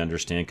fully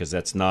understand because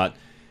that's not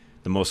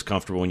the most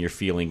comfortable when you're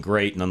feeling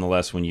great.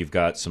 Nonetheless, when you've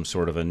got some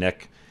sort of a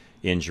neck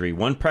injury.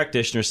 One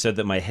practitioner said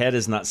that my head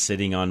is not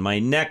sitting on my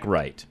neck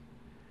right.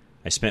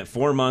 I spent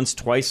 4 months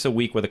twice a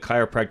week with a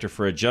chiropractor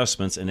for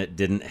adjustments, and it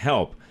didn't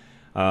help.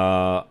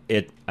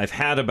 I've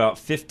had about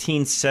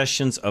 15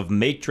 sessions of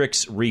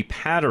matrix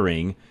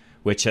repatterning,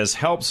 which has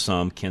helped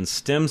some. Can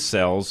stem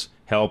cells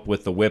help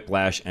with the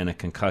whiplash and a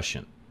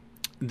concussion?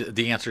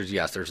 The answer is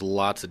yes. There's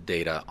lots of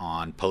data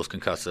on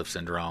post-concussive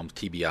syndromes,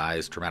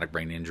 TBIs, traumatic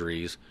brain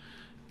injuries.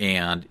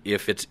 And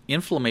if it's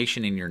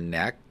inflammation in your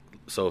neck,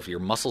 so if your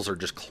muscles are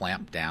just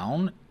clamped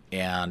down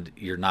and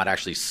you're not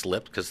actually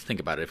slipped, because think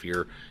about it, if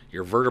your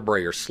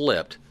vertebrae are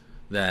slipped,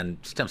 then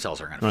stem cells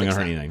are going to fix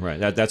that. Anything, right?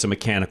 That's a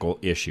mechanical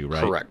issue,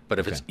 right? Correct. But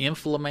if it's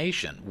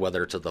inflammation,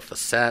 whether it's of the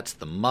facets,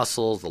 the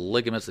muscles, the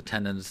ligaments, the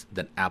tendons,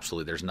 then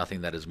absolutely there's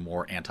nothing that is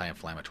more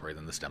anti-inflammatory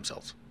than the stem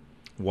cells.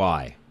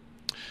 Why?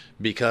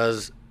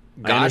 Because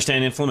I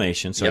understand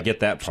inflammation, so I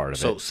get that part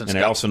of it. And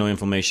I also know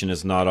inflammation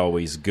is not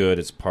always good.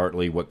 It's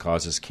partly what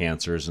causes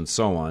cancers and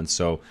so on.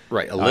 So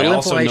right, a little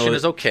inflammation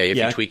is okay if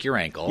you tweak your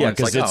ankle. Yeah,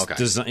 because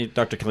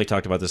Dr. Kelly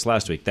talked about this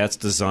last week. That's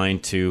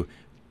designed to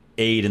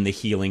aid in the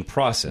healing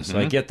process. So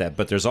I get that.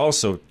 But there's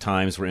also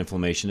times where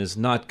inflammation is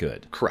not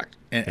good. Correct.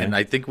 And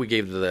I think we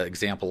gave the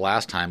example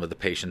last time of the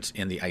patients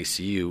in the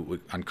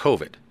ICU on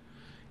COVID.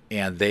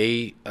 And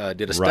they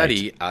did a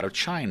study out of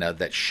China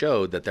that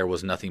showed that there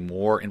was nothing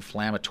more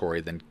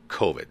inflammatory than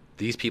COVID.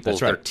 These people,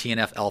 their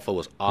TNF-alpha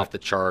was off the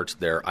charts,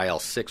 their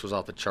IL-6 was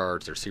off the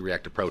charts, their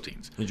C-reactive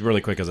proteins.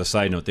 Really quick, as a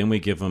side note, then we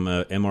give them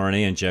an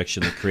mRNA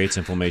injection that creates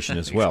inflammation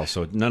as well.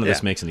 So none of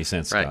this makes any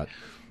sense, Scott.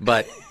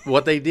 But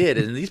what they did,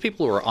 and these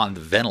people were on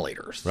the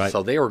ventilators,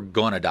 so they were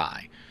going to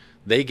die.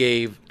 They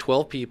gave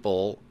 12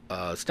 people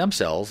stem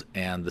cells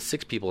and the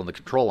 6 people in the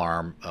control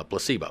arm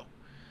placebo.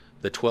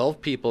 The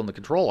 12 people in the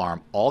control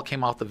arm all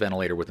came off the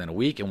ventilator within a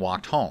week and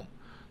walked home.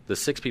 The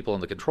 6 people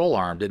in the control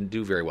arm didn't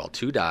do very well.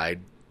 2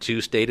 died,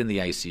 2 stayed in the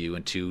ICU,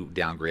 and 2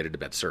 downgraded to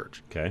med surg.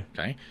 Okay.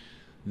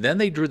 Then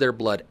they drew their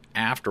blood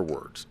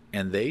afterwards,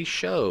 and they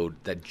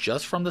showed that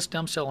just from the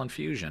stem cell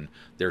infusion,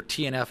 their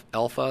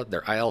TNF-alpha,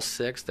 their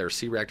IL-6, their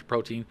C-reactive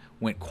protein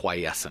went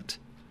quiescent.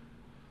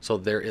 So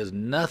there is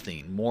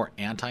nothing more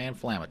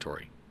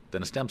anti-inflammatory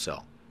than a stem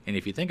cell. And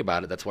if you think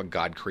about it, that's what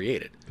God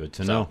created. Good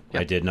to know.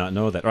 I did not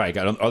know that. All right,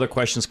 got other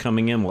questions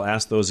coming in. We'll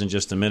ask those in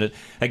just a minute.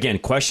 Again,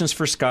 questions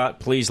for Scott,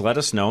 please let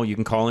us know. You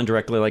can call in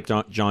directly like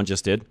John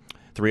just did.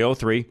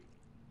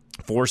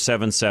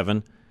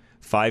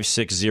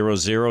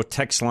 303-477-5600.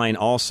 Text line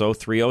also,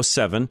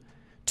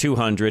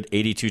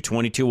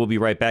 307-200-8222. We'll be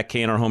right back.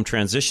 K&R Home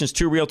Transitions.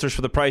 2 realtors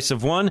for the price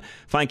of 1.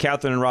 Find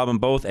Catherine and Robin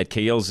both at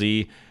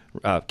KLZ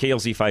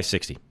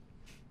 560.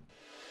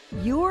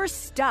 You're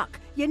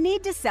stuck. You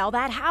need to sell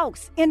that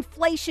house.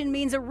 Inflation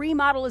means a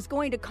remodel is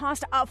going to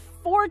cost a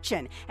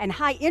fortune, and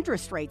high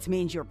interest rates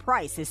means your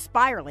price is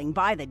spiraling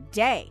by the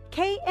day.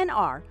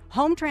 K&R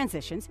Home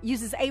Transitions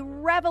uses a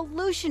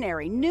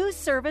revolutionary new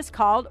service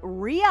called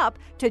Re-Up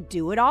to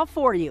do it all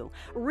for you.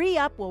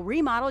 Re-Up will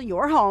remodel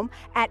your home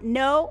at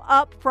no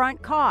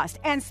upfront cost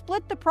and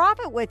split the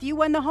profit with you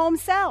when the home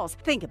sells.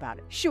 Think about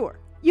it. Sure,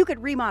 you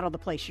could remodel the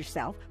place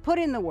yourself, put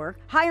in the work,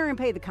 hire and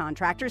pay the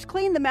contractors,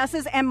 clean the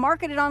messes, and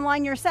market it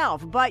online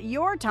yourself. But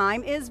your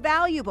time is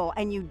valuable,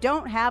 and you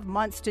don't have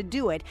months to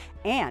do it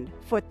and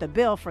foot the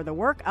bill for the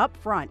work up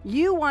front.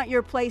 You want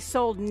your place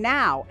sold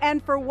now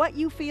and for what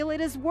you feel it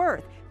is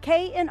worth.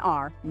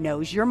 K&R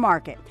knows your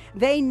market.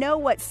 They know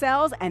what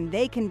sells, and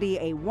they can be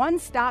a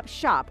one-stop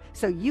shop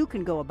so you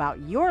can go about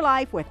your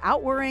life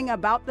without worrying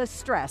about the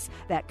stress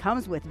that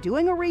comes with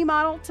doing a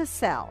remodel to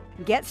sell.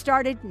 Get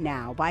started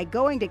now by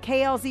going to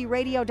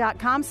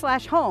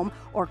klzradio.com/home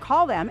or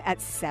call them at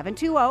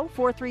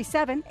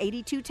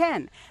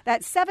 720-437-8210.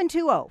 That's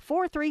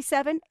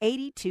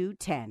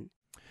 720-437-8210.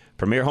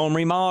 Premier Home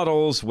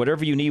Remodels,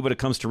 whatever you need when it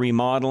comes to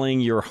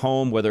remodeling your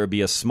home, whether it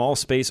be a small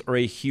space or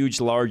a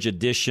huge, large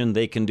addition,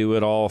 they can do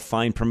it all.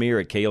 Find Premier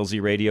at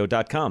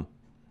klzradio.com.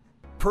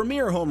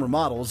 Premier Home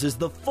Remodels is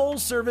the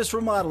full-service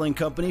remodeling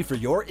company for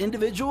your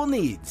individual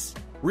needs.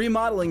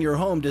 Remodeling your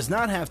home does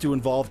not have to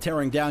involve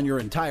tearing down your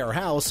entire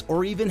house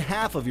or even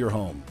half of your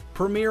home.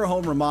 Premier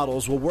Home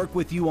Remodels will work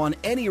with you on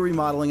any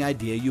remodeling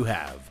idea you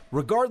have,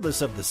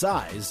 regardless of the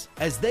size,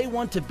 as they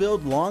want to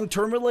build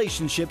long-term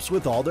relationships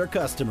with all their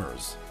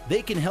customers.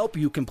 They can help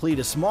you complete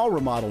a small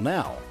remodel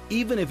now,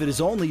 even if it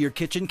is only your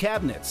kitchen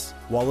cabinets,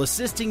 while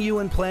assisting you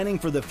in planning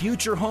for the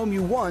future home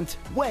you want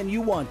when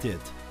you want it.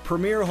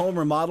 Premier Home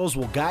Remodels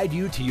will guide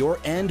you to your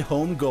end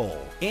home goal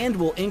and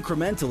will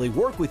incrementally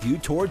work with you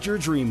towards your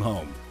dream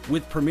home.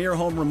 With Premier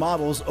Home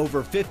Remodels'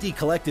 over 50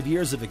 collective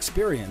years of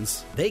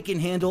experience, they can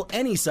handle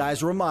any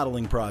size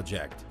remodeling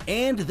project.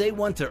 And they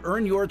want to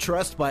earn your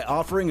trust by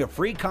offering a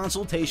free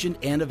consultation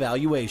and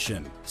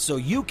evaluation, so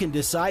you can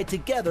decide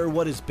together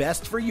what is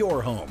best for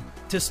your home.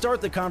 To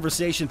start the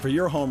conversation for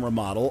your home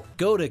remodel,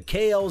 go to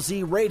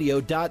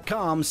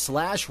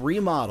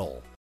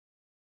klzradio.com/remodel.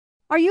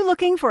 Are you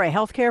looking for a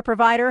healthcare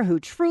provider who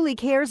truly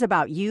cares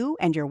about you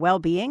and your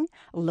well-being?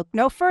 Look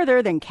no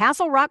further than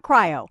Castle Rock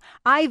Cryo,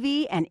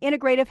 IV and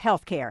Integrative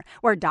Healthcare,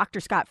 where Dr.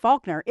 Scott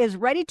Faulkner is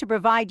ready to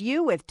provide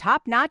you with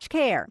top-notch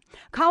care.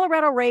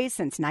 Colorado raised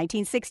since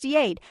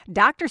 1968,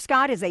 Dr.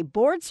 Scott is a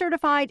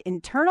board-certified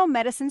internal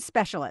medicine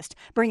specialist,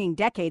 bringing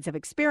decades of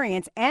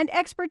experience and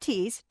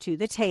expertise to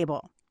the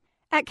table.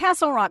 At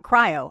Castle Rock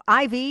Cryo,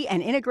 IV,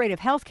 and Integrative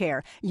Healthcare,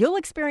 you'll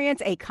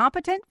experience a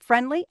competent,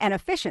 friendly, and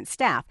efficient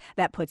staff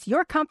that puts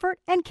your comfort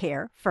and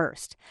care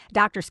first.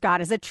 Dr.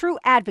 Scott is a true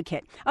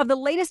advocate of the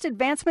latest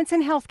advancements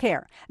in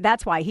healthcare.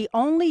 That's why he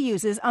only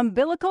uses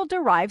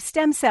umbilical-derived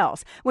stem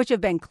cells, which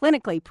have been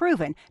clinically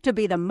proven to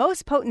be the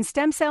most potent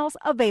stem cells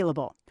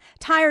available.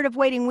 Tired of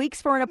waiting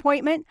weeks for an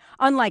appointment?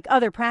 Unlike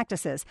other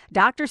practices,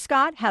 Dr.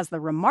 Scott has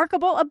the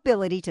remarkable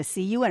ability to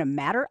see you in a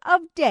matter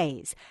of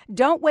days.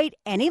 Don't wait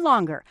any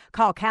longer.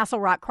 Call Castle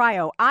Rock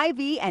Cryo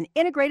IV and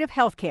Integrative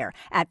Healthcare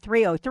at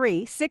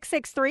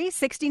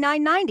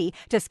 303-663-6990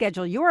 to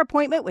schedule your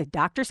appointment with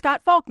Dr.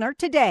 Scott Faulkner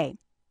today.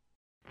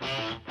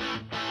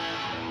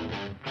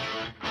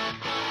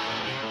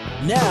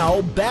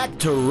 Now back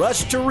to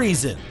Rush to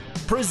Reason,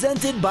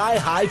 presented by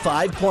High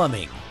Five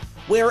Plumbing,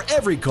 where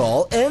every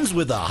call ends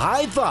with a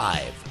high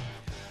five.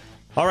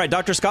 All right,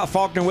 Dr. Scott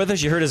Faulkner with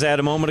us. You heard his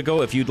ad a moment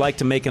ago. If you'd like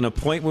to make an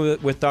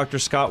appointment with Dr.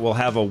 Scott, we'll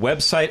have a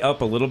website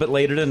up a little bit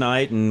later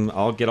tonight, and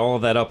I'll get all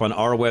of that up on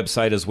our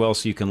website as well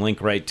so you can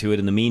link right to it.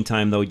 In the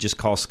meantime, though, just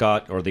call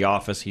Scott or the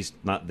office. He's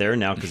not there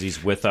now because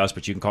he's with us,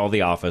 but you can call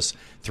the office,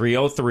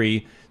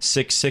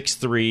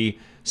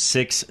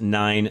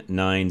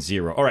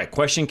 303-663-6990. All right,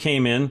 question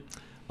came in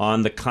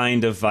on the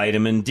kind of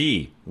vitamin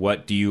D.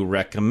 What do you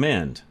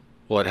recommend?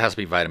 Well, it has to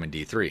be vitamin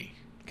D3.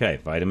 Okay,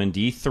 vitamin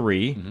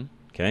D3. Mm-hmm.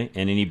 Okay,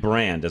 and any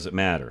brand, does it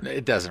matter?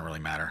 It doesn't really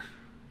matter.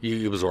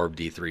 You absorb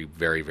D3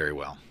 very, very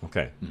well.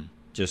 Okay.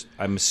 Just,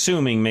 I'm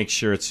assuming, make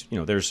sure it's,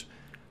 there's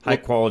high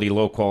quality,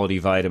 low quality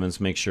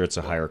vitamins. Make sure it's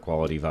a higher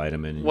quality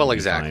vitamin. Well,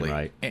 exactly. Fine,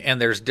 right? And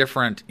there's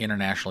different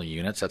international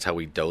units. That's how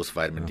we dose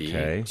vitamin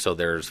Okay. D. So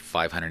there's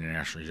 500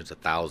 international units,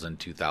 1,000,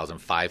 2,000,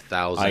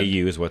 5,000.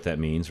 IU is what that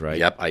means, right?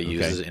 Yep,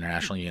 IU is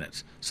international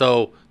units.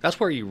 So that's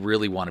where you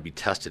really want to be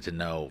tested to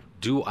know,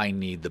 do I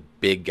need the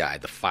big guy,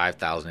 the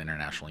 5,000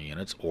 international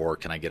units, or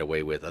can I get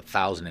away with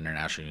 1,000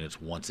 international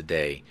units once a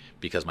day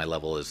because my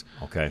level is,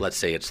 let's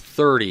say it's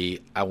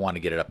 30, I want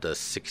to get it up to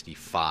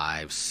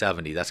 65,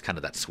 70. That's kind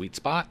of that sweet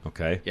spot.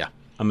 Okay. Yeah.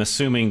 I'm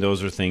assuming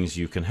those are things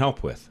you can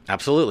help with.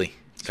 Absolutely.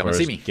 Come and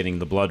see me. Getting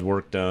the blood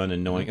work done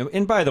and knowing.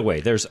 And by the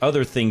way, there's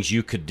other things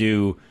you could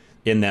do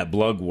in that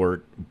blood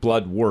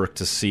work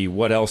to see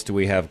what else do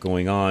we have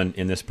going on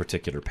in this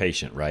particular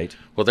patient, right?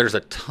 Well, there's a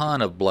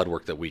ton of blood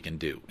work that we can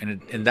do.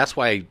 And that's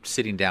why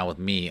sitting down with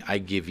me, I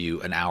give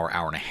you an hour,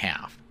 hour and a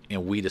half,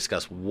 and we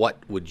discuss what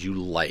would you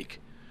like,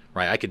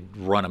 right? I could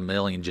run a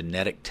million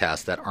genetic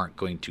tests that aren't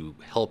going to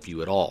help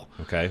you at all.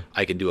 Okay.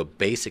 I can do a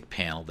basic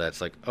panel that's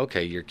like,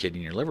 okay, your kidney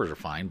and your livers are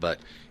fine, but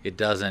it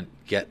doesn't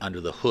get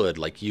under the hood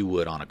like you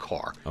would on a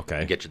car. Okay.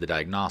 And get you the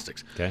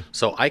diagnostics. Okay.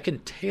 So I can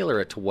tailor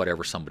it to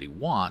whatever somebody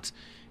wants,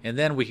 and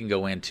then we can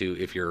go into,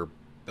 if you're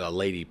a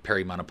lady,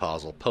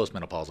 perimenopausal,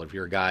 postmenopausal, if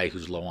you're a guy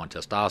who's low on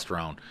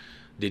testosterone,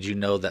 did you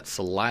know that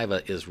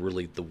saliva is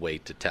really the way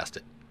to test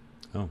it?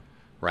 Oh.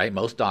 Right?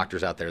 Most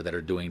doctors out there that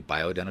are doing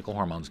bioidentical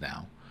hormones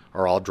now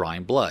are all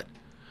drawing blood.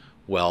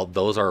 Well,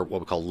 those are what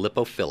we call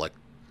lipophilic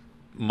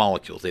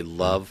molecules. They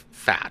love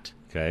fat.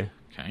 Okay.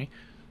 Okay.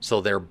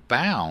 So they're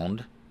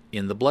bound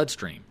in the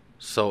bloodstream.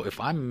 So if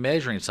I'm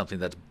measuring something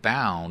that's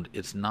bound,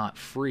 it's not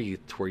free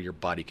to where your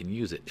body can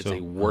use it. It's a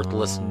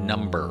worthless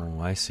number. Oh,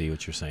 I see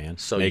what you're saying.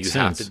 So Makes you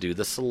sense. have to do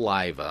the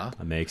saliva.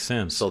 That makes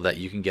sense. So that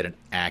you can get an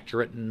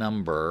accurate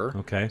number.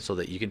 Okay. So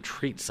that you can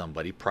treat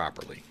somebody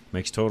properly.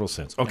 Makes total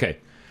sense. Okay.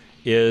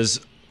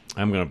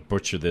 I'm going to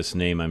butcher this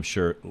name, I'm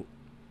sure.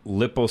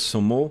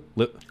 Liposomal?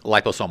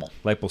 Liposomal.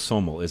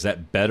 Liposomal. Is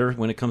that better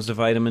when it comes to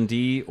vitamin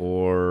D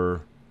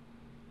or?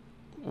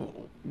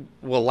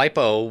 Well,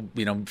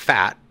 lipo,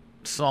 fat.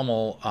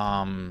 Somal,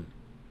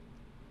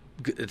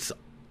 it's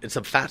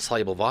a fat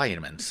soluble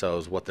vitamin, so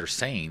is what they're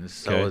saying.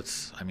 So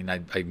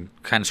Okay. I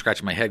kind of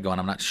scratching my head going,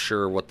 I'm not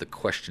sure what the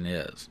question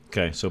is.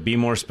 Okay, so be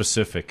more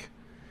specific.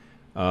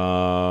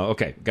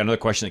 Okay, got another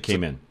question that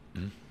came in.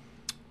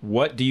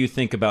 What do you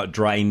think about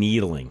dry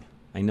needling?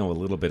 I know a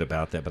little bit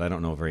about that, but I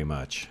don't know very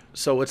much.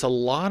 So it's a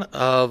lot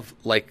of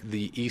like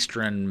the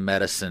Eastern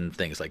medicine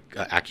things, like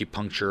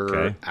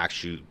acupuncture,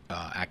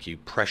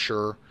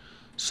 acupressure.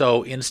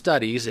 So in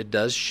studies, it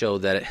does show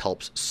that it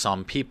helps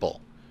some people.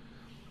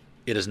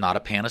 It is not a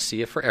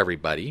panacea for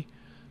everybody,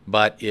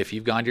 but if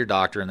you've gone to your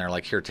doctor and they're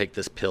like, here, take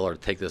this pill or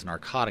take this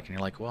narcotic, and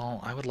you're like, well,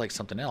 I would like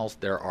something else,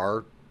 there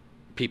are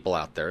people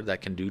out there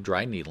that can do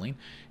dry needling.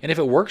 And if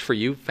it works for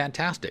you,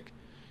 fantastic.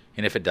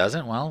 And if it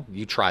doesn't, well,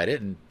 you tried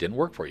it and it didn't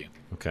work for you.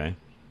 Okay.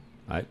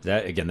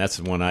 That's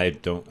the one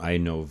I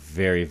know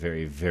very,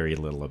 very, very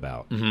little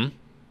about. Mm-hmm.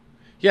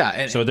 Yeah.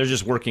 And so they're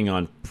just working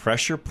on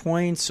pressure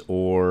points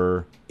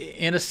or?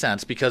 In a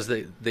sense, because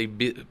they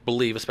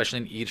believe, especially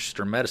in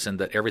Eastern medicine,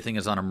 that everything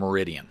is on a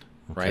meridian,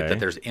 right? Okay. That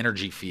there's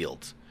energy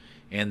fields.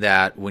 And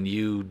that when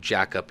you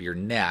jack up your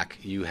neck,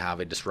 you have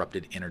a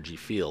disrupted energy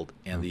field.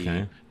 And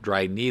the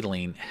dry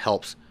needling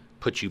helps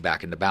put you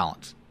back into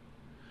balance.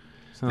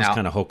 Sounds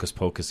kind of hocus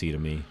pocusy to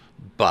me.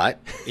 But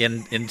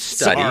in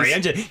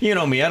studies... Sorry, you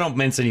know me, I don't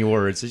mince any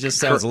words. It just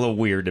sounds a little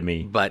weird to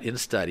me. But in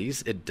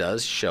studies, it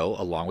does show,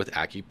 along with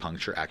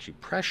acupuncture,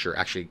 acupressure,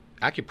 actually,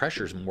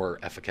 acupressure is more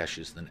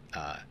efficacious than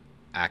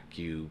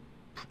acupuncture.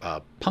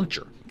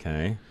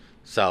 Okay.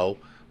 So,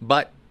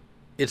 but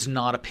it's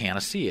not a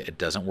panacea. It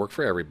doesn't work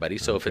for everybody.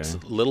 So if it's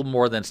a little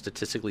more than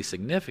statistically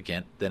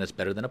significant, then it's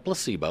better than a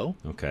placebo.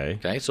 Okay.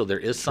 Okay, so there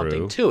is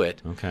something to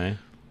it. Okay.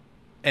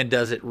 And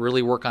does it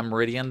really work on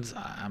meridians?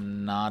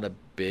 I'm not a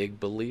big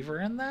believer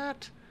in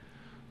that.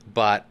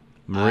 But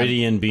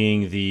meridian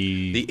being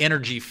the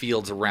energy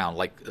fields around,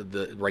 like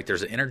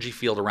there's an energy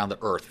field around the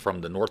Earth from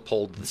the North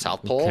Pole to the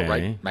South Pole,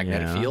 right?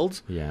 Magnetic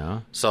fields.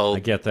 Yeah. So I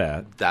get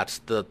that. That's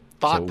the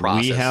thought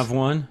process. We have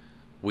one.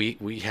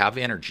 We have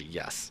energy,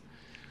 yes.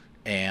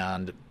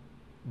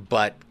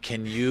 But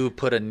can you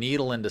put a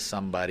needle into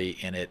somebody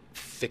and it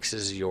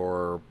fixes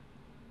your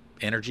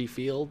energy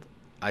field?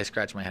 I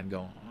scratch my head and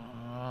go,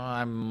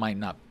 I might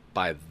not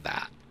buy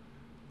that.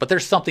 But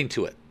there's something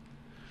to it.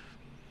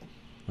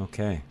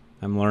 Okay.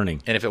 I'm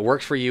learning. And if it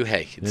works for you,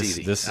 hey, it's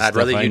easy. I'd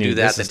rather you do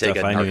that than take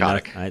a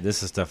narcotic.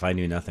 This is stuff I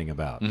knew nothing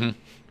about. Mm-hmm.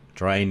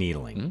 Dry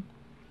needling.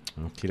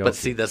 Mm-hmm. But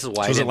see, this is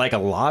why... So is it like a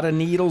lot of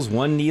needles?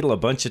 One needle a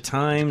bunch of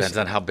times? Depends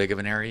on how big of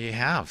an area you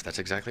have. That's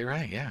exactly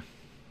right, yeah.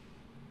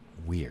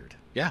 Weird.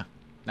 Yeah.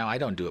 Now, I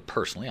don't do it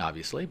personally,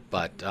 obviously,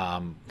 but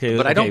I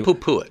don't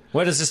poo-poo it.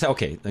 What is this?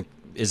 Okay.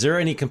 Is there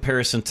any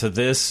comparison to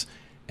this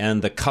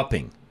and the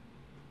cupping,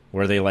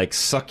 where they like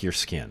suck your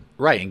skin?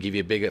 Right, and give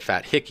you a big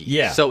fat hickey.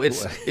 Yeah. So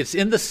it's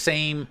in the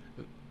same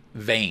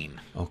vein.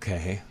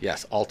 Okay.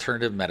 Yes,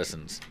 alternative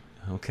medicines.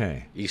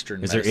 Okay.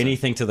 Eastern Is medicine. there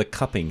anything to the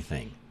cupping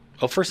thing?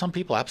 Oh, for some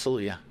people,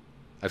 absolutely, yeah.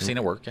 I've seen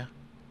it work, yeah.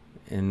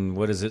 And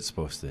what is it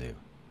supposed to do?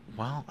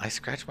 Well, I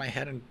scratch my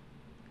head and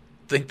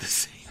think the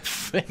same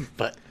thing,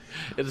 but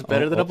it's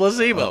better than a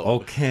placebo.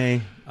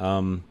 Okay.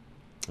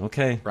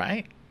 Okay.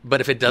 Right? But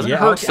if it doesn't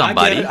hurt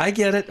somebody... I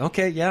get it.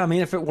 Okay, yeah. I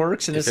mean, if it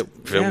works... and if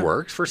it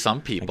works for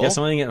some people... I guess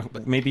the only thing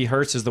that maybe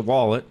hurts is the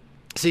wallet.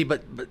 See,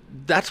 but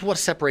that's what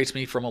separates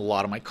me from a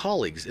lot of my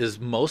colleagues,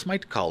 is most of my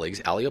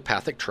colleagues,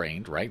 allopathic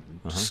trained, right,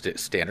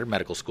 standard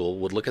medical school,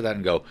 would look at that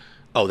and go,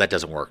 oh, that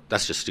doesn't work.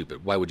 That's just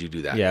stupid. Why would you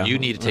do that? Yeah, you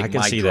need to take I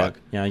can my see drug.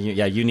 That.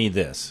 Yeah, you need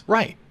this.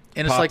 Right.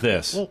 And Pop it's like,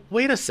 this. well,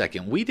 wait a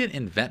second. We didn't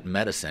invent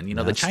medicine. You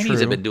know, That's the Chinese true.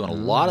 have been doing a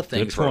lot of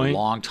things for a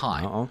long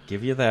time. I'll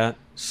give you that.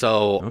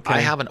 So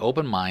I have an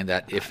open mind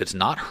that if it's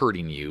not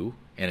hurting you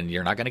and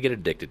you're not going to get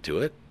addicted to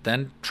it,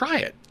 then try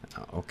it.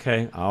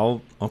 Okay.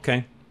 I'm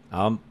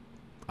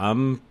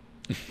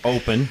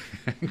open.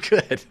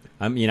 Good.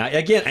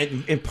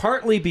 And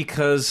partly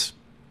because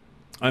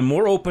I'm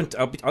more open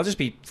to, I'll just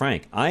be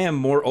frank. I am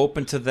more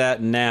open to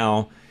that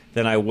now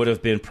than I would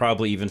have been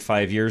probably even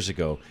 5 years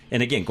ago.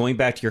 And again, going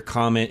back to your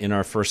comment in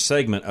our first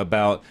segment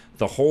about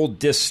the whole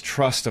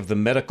distrust of the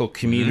medical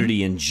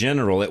community in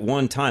general, at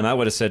one time I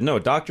would have said, no,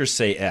 doctors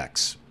say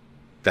X.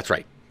 That's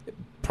right.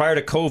 Prior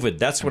to COVID,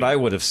 that's what I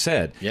would have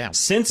said. Yeah.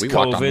 Since we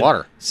walked on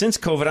water.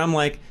 I'm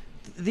like,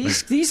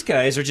 these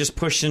guys are just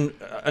pushing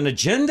an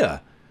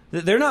agenda.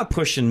 They're not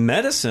pushing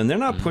medicine. They're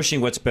not pushing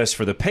what's best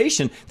for the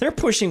patient. They're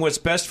pushing what's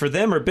best for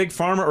them or big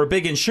pharma or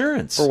big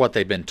insurance. Or what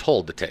they've been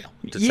told to say.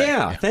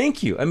 Yeah,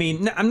 thank you. I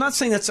mean, I'm not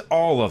saying that's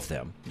all of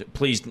them.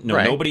 Please, no,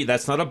 Right. nobody,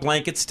 that's not a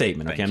blanket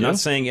statement. Okay, Thank I'm you. not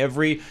saying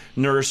every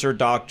nurse or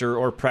doctor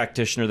or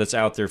practitioner that's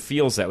out there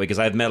feels that way, because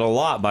I've met a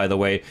lot, by the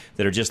way,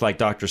 that are just like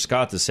Dr.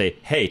 Scott to say,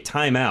 hey,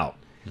 time out.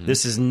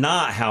 This is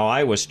not how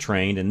I was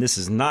trained, and this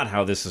is not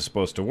how this is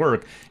supposed to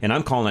work, and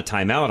I'm calling a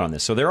timeout on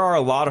this. So there are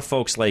a lot of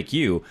folks like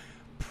you.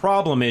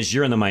 Problem is,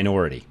 you're in the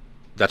minority.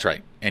 That's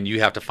right. And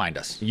you have to find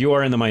us. You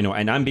are in the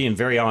minority. And I'm being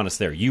very honest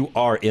there. You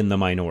are in the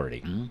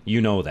minority.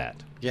 You know that.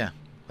 Yeah.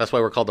 That's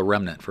why we're called the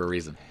remnant for a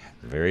reason.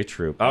 Very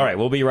true. All right,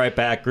 we'll be right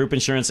back. Group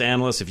insurance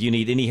analysts, if you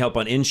need any help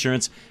on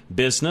insurance,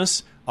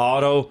 business,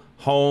 auto,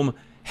 home,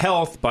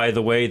 health, by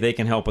the way, they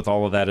can help with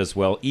all of that as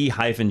well.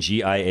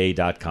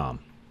 e-gia.com.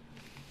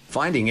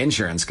 Finding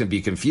insurance can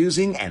be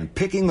confusing, and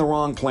picking the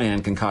wrong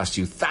plan can cost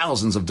you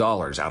thousands of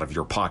dollars out of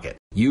your pocket.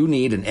 You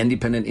need an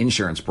independent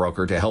insurance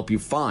broker to help you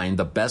find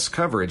the best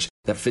coverage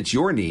that fits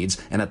your needs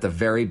and at the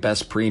very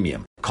best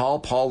premium. Call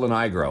Paul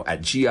Lenigro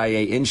at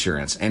GIA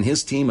Insurance, and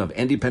his team of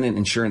independent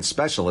insurance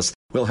specialists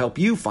will help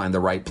you find the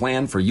right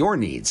plan for your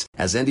needs.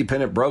 As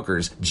independent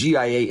brokers,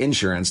 GIA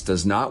Insurance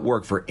does not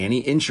work for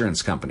any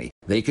insurance company.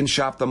 They can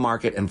shop the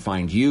market and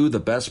find you the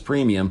best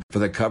premium for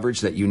the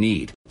coverage that you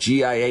need.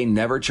 GIA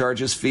never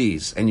charges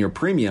fees, and your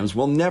premiums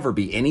will never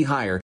be any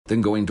higher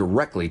than going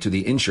directly to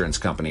the insurance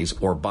companies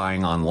or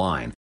buying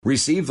online.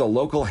 Receive the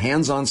local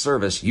hands-on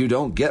service you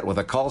don't get with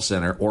a call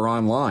center or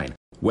online.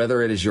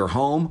 Whether it is your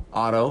home,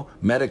 auto,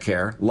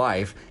 Medicare,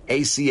 life,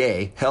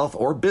 ACA, health,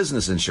 or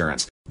business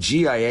insurance,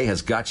 GIA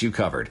has got you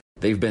covered.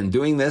 They've been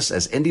doing this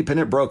as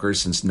independent brokers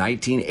since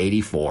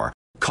 1984.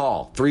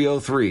 Call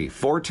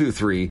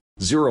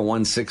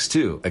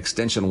 303-423-0162,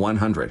 extension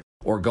 100,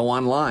 or go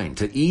online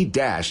to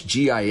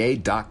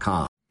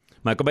e-gia.com.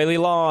 Michael Bailey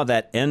Law,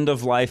 that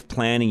end-of-life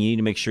planning, you need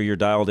to make sure you're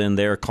dialed in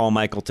there. Call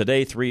Michael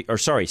today,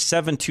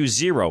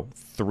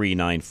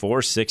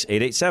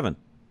 720-394-6887.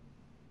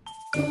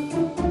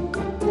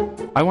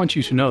 I want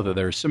you to know that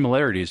there are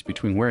similarities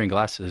between wearing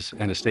glasses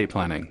and estate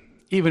planning,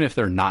 even if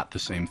they're not the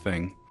same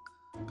thing.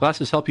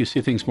 Glasses help you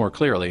see things more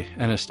clearly,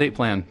 and an estate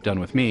plan, done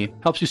with me,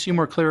 helps you see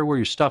more clear where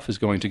your stuff is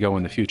going to go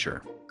in the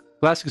future.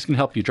 Glasses can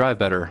help you drive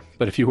better,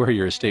 but if you wear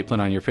your estate plan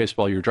on your face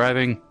while you're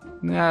driving,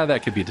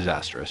 that could be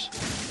disastrous.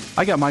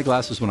 I got my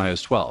glasses when I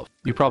was 12.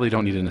 You probably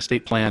don't need an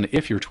estate plan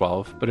if you're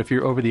 12, but if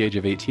you're over the age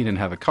of 18 and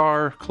have a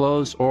car,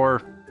 clothes,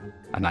 or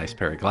a nice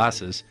pair of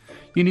glasses,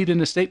 you need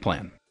an estate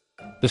plan.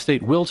 The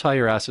state will tie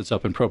your assets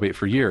up in probate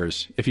for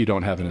years if you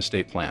don't have an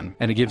estate plan,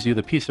 and it gives you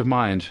the peace of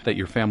mind that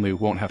your family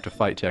won't have to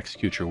fight to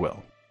execute your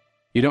will.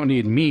 You don't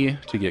need me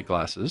to get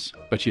glasses,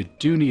 but you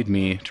do need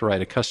me to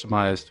write a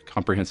customized,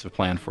 comprehensive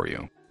plan for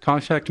you.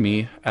 Contact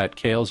me at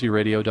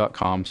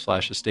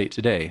klzradio.com/estate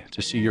today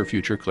to see your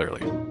future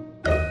clearly.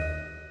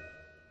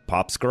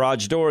 Pop's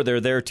Garage Door, they're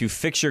there to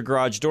fix your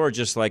garage door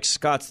just like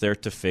Scott's there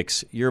to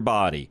fix your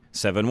body.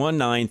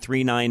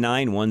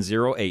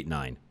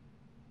 719-399-1089.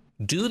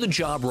 Do the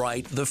job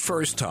right the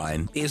first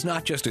time is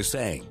not just a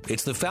saying.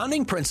 It's the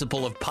founding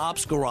principle of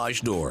Pop's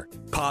Garage Door.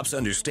 Pop's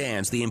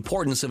understands the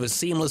importance of a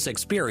seamless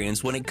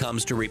experience when it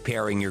comes to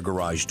repairing your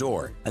garage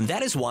door. And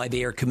that is why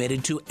they are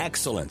committed to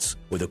excellence,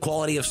 with a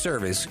quality of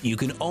service you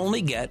can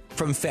only get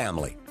from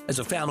family. As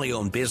a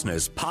family-owned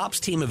business, Pop's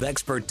team of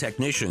expert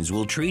technicians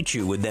will treat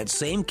you with that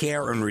same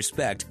care and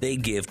respect they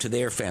give to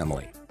their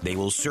family. They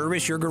will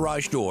service your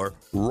garage door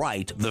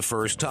right the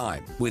first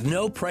time, with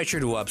no pressure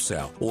to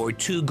upsell or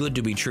too good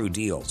to be true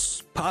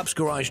deals. Pop's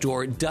Garage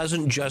Door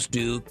doesn't just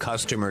do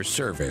customer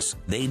service.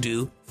 They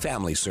do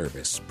family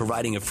service,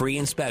 providing a free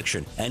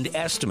inspection and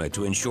estimate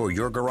to ensure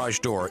your garage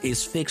door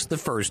is fixed the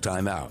first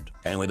time out.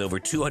 And with over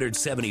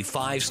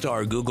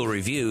 275-star Google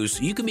reviews,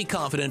 you can be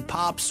confident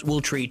Pop's will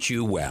treat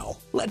you well.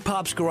 Let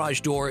Pop's Garage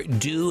Door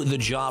do the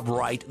job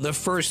right the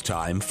first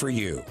time for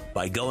you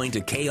by going to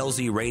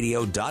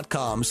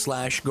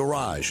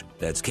klzradio.com/garage.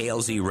 That's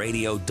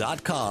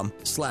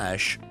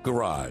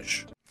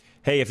klzradio.com/garage.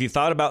 Hey, if you've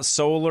thought about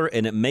solar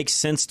and it makes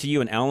sense to you,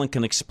 and Alan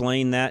can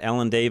explain that,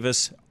 Alan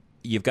Davis,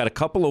 you've got a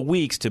couple of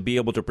weeks to be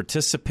able to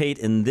participate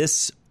in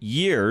this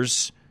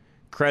year's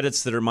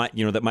credits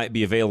that might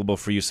be available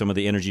for you, some of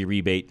the energy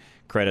rebate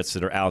credits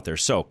that are out there.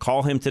 So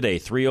call him today,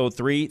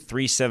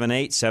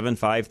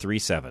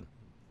 303-378-7537.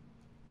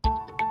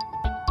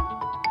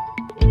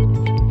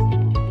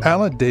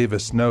 Alan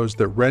Davis knows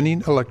that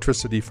renting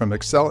electricity from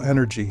Xcel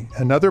Energy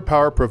and other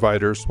power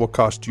providers will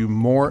cost you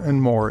more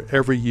and more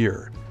every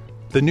year.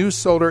 The new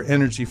solar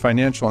energy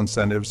financial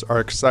incentives are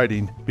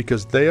exciting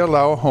because they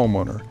allow a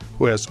homeowner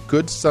who has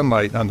good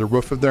sunlight on the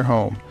roof of their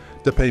home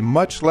to pay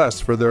much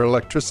less for their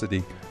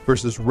electricity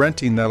versus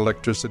renting that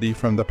electricity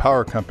from the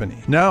power company.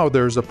 Now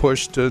there's a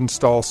push to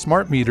install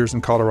smart meters in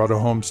Colorado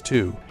homes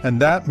too,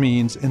 and that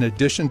means in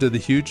addition to the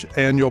huge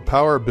annual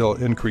power bill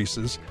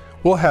increases,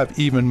 we'll have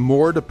even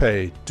more to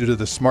pay due to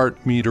the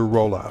smart meter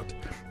rollout.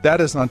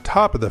 That is on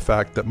top of the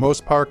fact that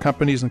most power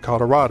companies in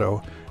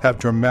Colorado have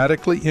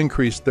dramatically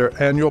increased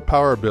their annual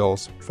power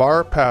bills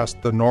far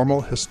past the normal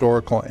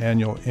historical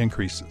annual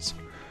increases.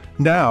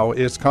 Now,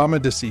 it's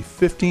common to see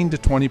 15 to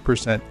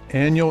 20%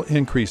 annual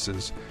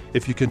increases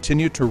if you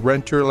continue to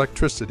rent your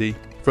electricity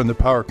from the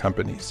power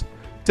companies.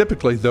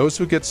 Typically, those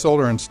who get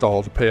solar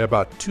installed pay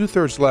about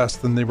 2/3 less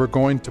than they were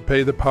going to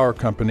pay the power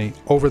company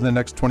over the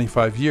next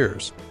 25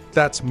 years.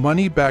 That's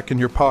money back in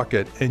your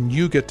pocket, and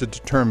you get to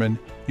determine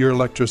your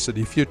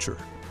electricity future.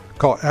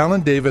 Call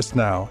Alan Davis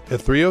now at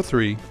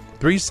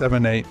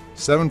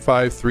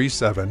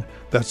 303-378-7537.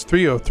 That's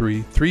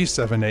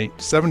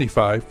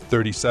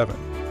 303-378-7537.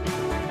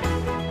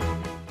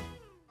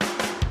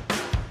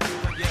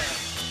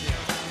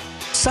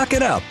 Suck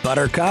it up,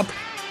 Buttercup.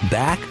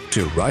 Back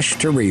to Rush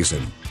to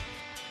Reason.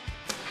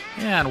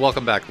 And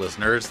welcome back,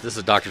 listeners. This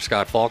is Dr.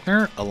 Scott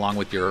Faulkner, along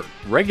with your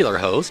regular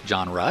host,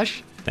 John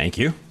Rush. Thank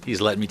you.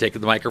 He's letting me take the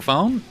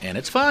microphone, and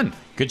it's fun.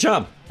 Good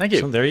job. Thank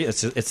you. So there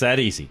it's that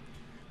easy.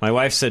 My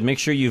wife said, make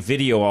sure you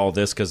video all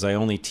this because I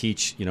only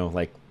teach,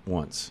 like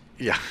once.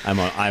 Yeah.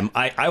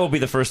 I will be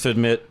the first to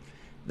admit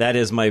that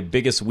is my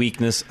biggest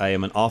weakness. I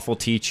am an awful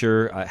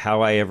teacher.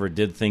 How I ever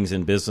did things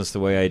in business the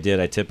way I did,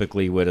 I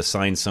typically would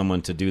assign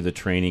someone to do the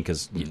training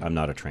because I'm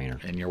not a trainer.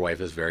 And your wife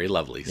is very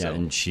lovely. Yeah, so.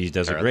 and she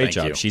does a great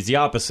job. You. She's the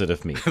opposite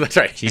of me. That's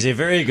right. She's a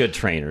very good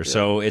trainer,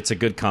 so it's a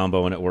good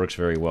combo, and it works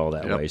very well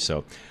that way.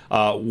 So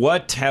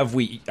what have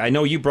we – I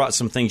know you brought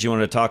some things you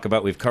wanted to talk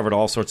about. We've covered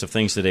all sorts of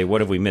things today. What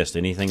have we missed?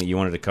 Anything that you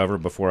wanted to cover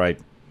before I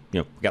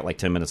got like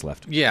 10 minutes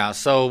left? Yeah,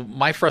 so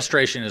my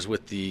frustration is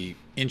with the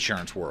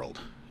insurance world,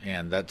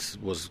 and I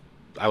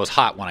was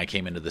hot when I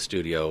came into the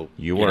studio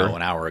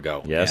an hour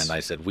ago. Yes. And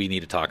I said, we need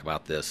to talk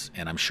about this.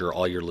 And I'm sure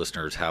all your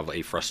listeners have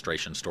a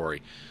frustration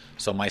story.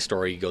 So my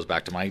story goes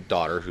back to my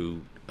daughter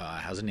who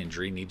has an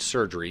injury, needs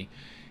surgery.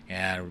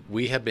 And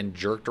we have been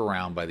jerked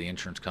around by the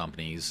insurance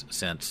companies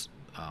since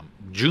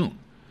June.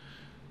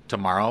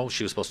 Tomorrow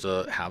she was supposed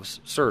to have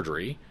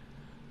surgery,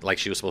 like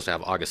she was supposed to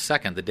have August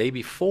 2nd. The day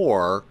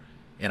before,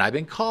 and I've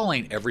been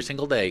calling every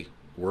single day,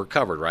 we're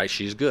covered, right?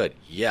 She's good.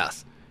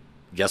 Yes.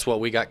 Guess what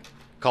we got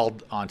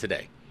called on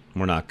today?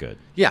 We're not good.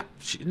 Yeah.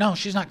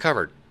 She's not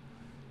covered.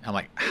 I'm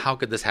like, how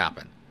could this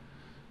happen?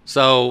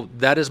 So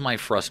that is my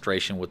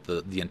frustration with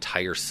the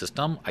entire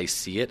system. I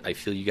see it. I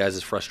feel you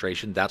guys'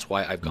 frustration. That's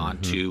why I've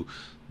gone to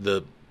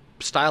the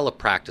style of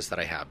practice that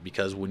I have.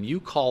 Because when you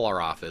call our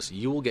office,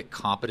 you will get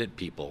competent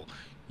people.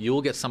 You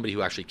will get somebody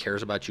who actually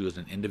cares about you as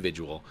an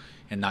individual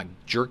and not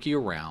jerk you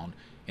around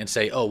and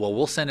say, oh, well,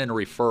 we'll send in a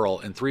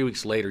referral. And 3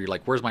 weeks later, you're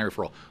like, where's my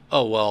referral?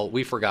 Oh, well,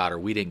 we forgot or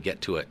we didn't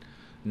get to it.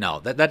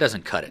 No, that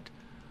doesn't cut it.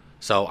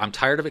 So I'm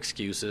tired of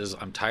excuses.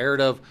 I'm tired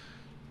of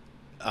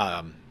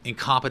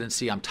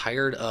incompetency. I'm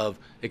tired of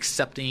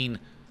accepting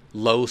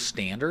low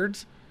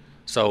standards.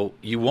 So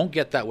you won't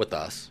get that with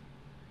us.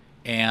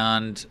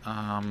 And,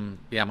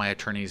 my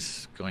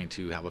attorney's going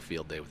to have a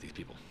field day with these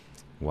people.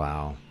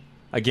 Wow.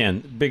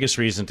 Again, biggest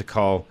reason to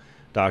call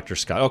Dr.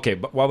 Scott. Okay,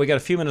 but while we got a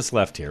few minutes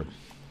left here,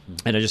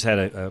 and I just had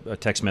a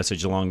text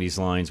message along these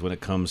lines when it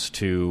comes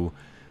to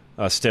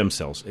stem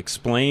cells.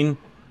 Explain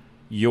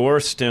your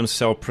stem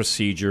cell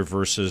procedure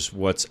versus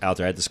what's out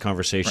there. I had this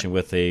conversation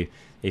with a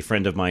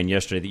friend of mine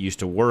yesterday that used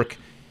to work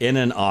in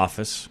an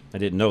office. I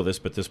didn't know this,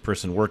 but this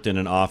person worked in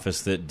an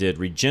office that did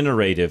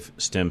regenerative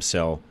stem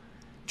cell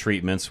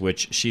treatments,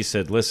 which she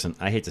said, listen,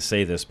 I hate to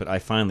say this, but I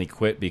finally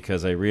quit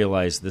because I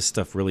realized this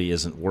stuff really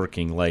isn't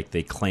working like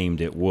they claimed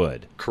it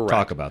would. Correct.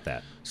 Talk about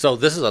that. So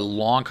this is a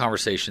long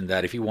conversation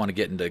that if you want to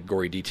get into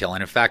gory detail,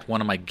 and in fact, one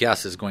of my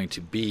guests is going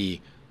to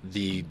be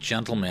the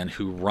gentleman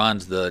who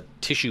runs the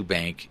tissue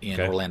bank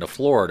in Orlando,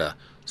 Florida.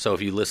 So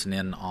if you listen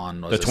in on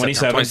the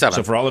 27th.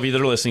 So for all of you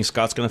that are listening,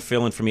 Scott's going to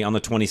fill in for me on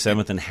the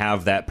 27th and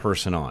have that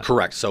person on.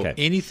 Correct. So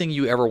anything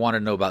you ever want to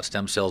know about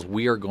stem cells,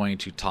 we are going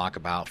to talk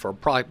about for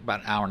probably about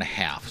an hour and a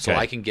half. So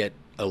I can get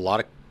a lot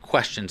of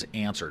questions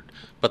answered.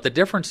 But the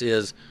difference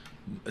is,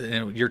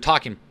 you're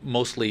talking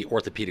mostly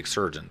orthopedic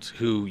surgeons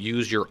who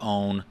use your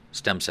own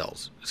stem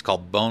cells. It's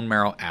called bone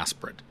marrow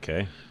aspirate.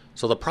 Okay.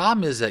 So the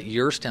problem is that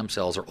your stem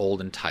cells are old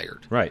and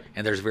tired. Right.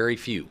 And there's very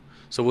few.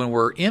 So when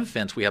we're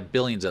infants, we have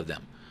billions of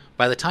them.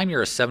 By the time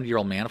you're a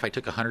 70-year-old man, if I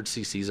took 100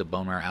 cc's of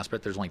bone marrow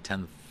aspirate, there's only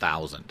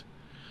 10,000.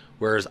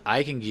 Whereas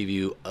I can give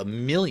you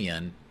 1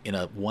 million in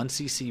a 1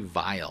 cc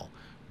vial,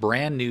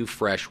 brand new,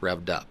 fresh,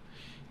 revved up.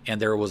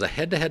 And there was a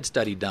head-to-head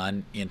study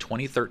done in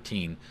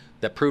 2013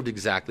 that proved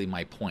exactly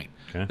my point,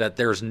 that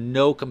there's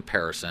no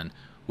comparison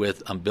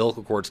with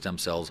umbilical cord stem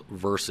cells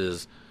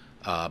versus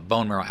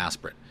bone marrow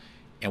aspirate.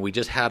 And we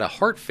just had a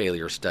heart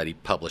failure study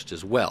published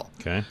as well.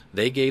 Okay.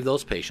 They gave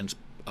those patients,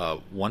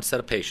 one set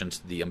of patients,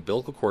 the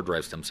umbilical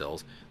cord-derived stem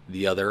cells,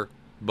 the other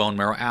bone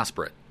marrow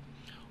aspirate.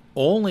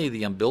 Only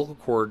the umbilical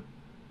cord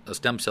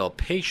stem cell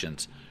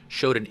patients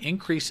showed an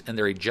increase in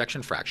their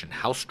ejection fraction,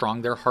 how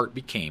strong their heart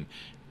became,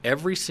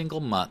 every single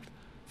month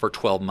for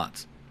 12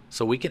 months.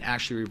 So we can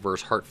actually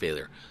reverse heart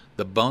failure.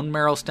 The bone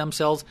marrow stem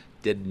cells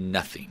did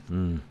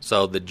nothing.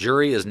 So the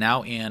jury is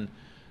now in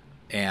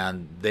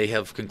and they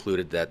have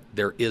concluded that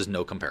there is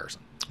no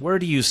comparison. Where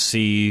do you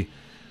see,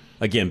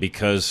 again,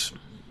 because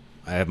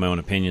I have my own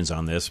opinions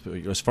on this,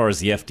 but as far as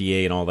the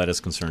FDA and all that is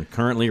concerned,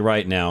 currently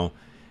right now,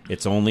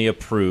 it's only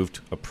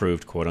approved,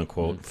 quote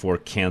unquote, for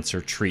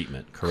cancer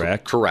treatment,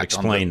 correct? Correct.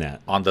 Explain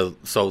that.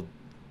 So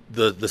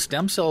the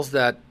stem cells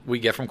that we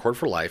get from Cord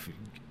for Life,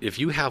 if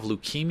you have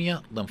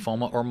leukemia,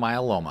 lymphoma, or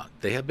myeloma,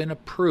 they have been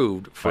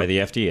approved By the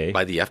FDA.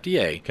 By the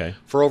FDA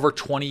for over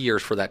 20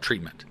 years for that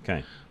treatment.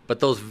 Okay. But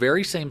those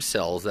very same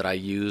cells that I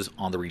use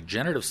on the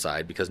regenerative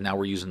side, because now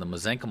we're using the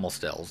mesenchymal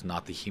cells,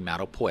 not the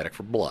hematopoietic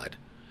for blood,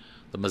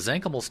 the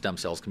mesenchymal stem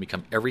cells can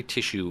become every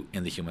tissue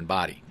in the human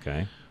body.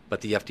 Okay.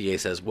 But the FDA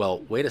says,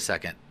 well, wait a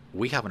second,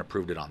 we haven't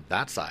approved it on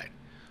that side.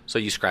 So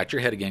you scratch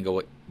your head again and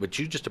go, but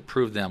you just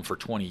approved them for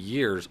 20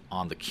 years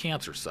on the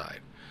cancer side.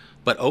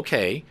 But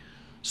okay,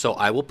 so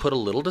I will put a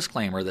little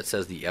disclaimer that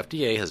says the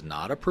FDA has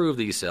not approved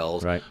these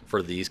cells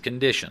for these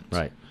conditions.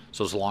 Right.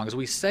 So as long as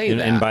we say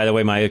that. And by the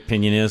way, my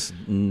opinion is,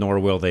 nor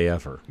will they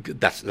ever.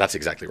 That's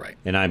exactly right.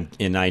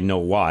 And I know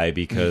why,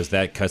 because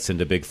that cuts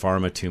into big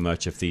pharma too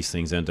much if these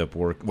things end up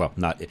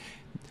not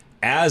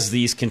as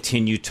these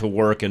continue to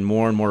work and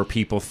more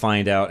people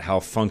find out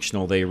how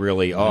functional they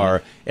really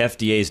are.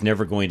 FDA is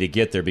never going to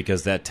get there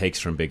because that takes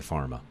from big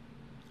pharma.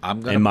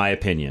 In my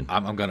opinion,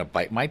 I'm going to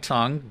bite my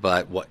tongue,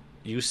 but what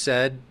you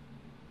said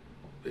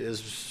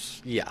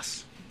is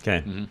yes.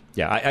 Okay.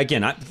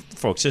 Yeah.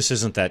 Folks, this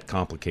isn't that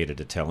complicated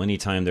to tell.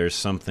 Anytime there's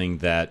something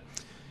that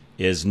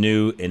is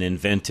new and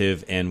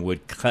inventive and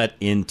would cut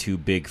into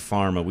big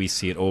pharma, we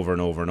see it over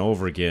and over and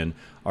over again.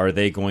 Are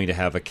they going to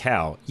have a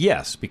cow?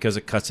 Yes, because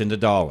it cuts into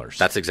dollars.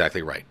 That's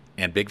exactly right.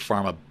 And big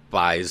pharma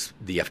buys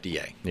the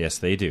FDA. Yes,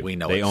 they do. We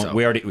know they it. Own,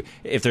 we already.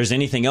 If there's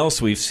anything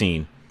else we've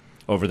seen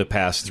over the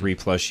past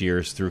 3+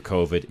 years through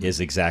COVID, is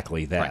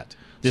exactly that. Right.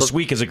 This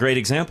week is a great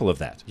example of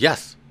that.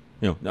 Yes.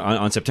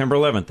 On September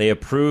 11th, they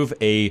approve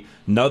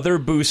another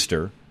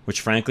booster,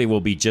 which frankly will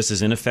be just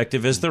as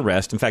ineffective as the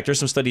rest. In fact, there's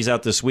some studies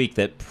out this week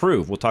that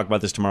prove, we'll talk about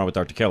this tomorrow with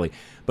Dr. Kelly,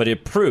 but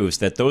it proves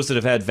that those that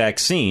have had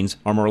vaccines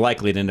are more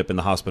likely to end up in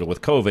the hospital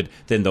with COVID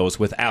than those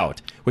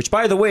without, which,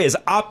 by the way, is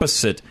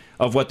opposite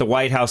of what the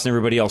White House and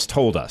everybody else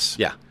told us.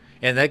 Yeah.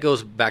 And that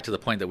goes back to the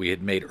point that we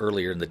had made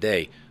earlier in the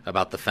day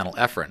about the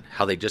phenylephrine,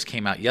 how they just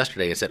came out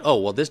yesterday and said,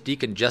 oh, well, this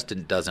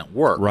decongestant doesn't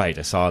work. Right,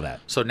 I saw that.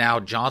 So now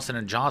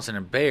Johnson & Johnson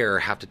and Bayer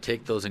have to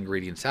take those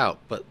ingredients out.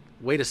 But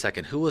wait a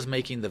second, who was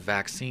making the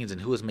vaccines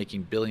and who was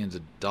making billions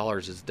of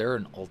dollars? Is there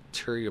an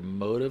ulterior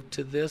motive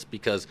to this?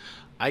 Because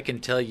I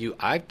can tell you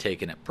I've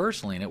taken it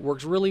personally, and it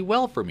works really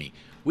well for me.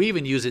 We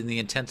even use it in the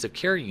intensive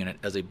care unit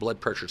as a blood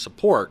pressure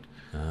support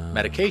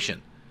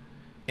medication,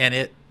 and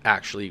it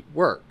actually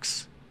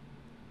works.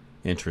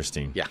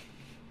 Interesting. Yeah.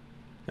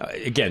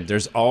 Again,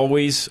 there's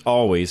always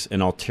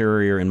an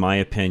ulterior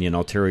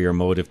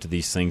motive to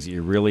these things that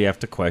you really have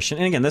to question.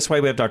 And again, that's why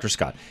we have Dr.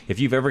 Scott.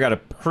 If you've ever got a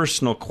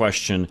personal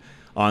question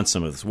on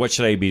some of this, what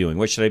should I be doing?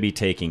 What should I be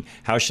taking?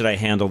 How should I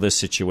handle this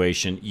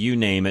situation? You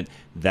name it.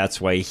 That's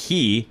why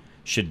he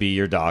should be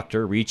your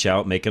doctor. Reach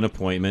out, make an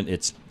appointment.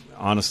 It's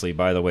honestly,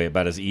 by the way,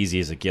 about as easy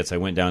as it gets. I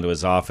went down to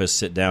his office,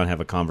 sit down, have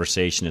a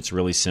conversation. It's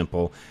really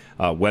simple.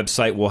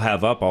 Website we'll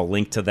have up. I'll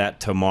link to that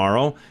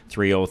tomorrow,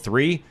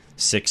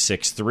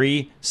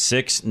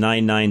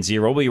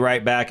 303-663-6990. We'll be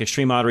right back.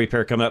 Extreme Auto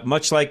Repair coming up.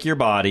 Much like your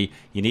body,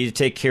 you need to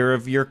take care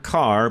of your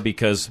car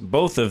because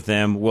both of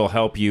them will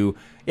help you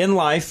in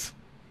life,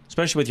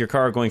 especially with your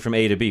car going from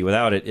A to B.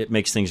 Without it, it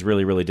makes things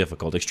really, really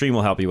difficult. Extreme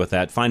will help you with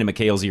that. Find him at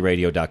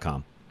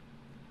klzradio.com.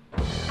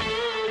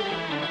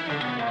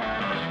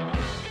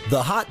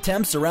 The hot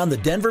temps around the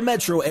Denver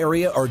metro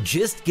area are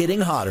just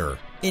getting hotter,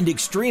 and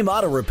Extreme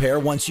Auto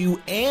Repair wants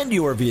you and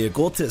your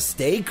vehicle to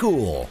stay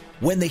cool.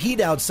 When the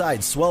heat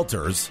outside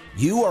swelters,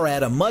 you are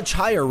at a much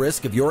higher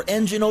risk of your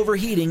engine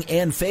overheating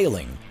and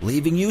failing,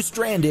 leaving you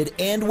stranded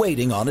and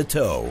waiting on a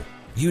tow.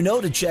 You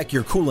know to check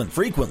your coolant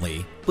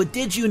frequently, but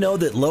did you know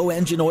that low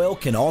engine oil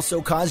can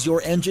also cause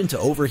your engine to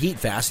overheat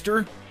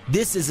faster?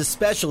 This is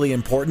especially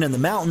important in the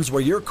mountains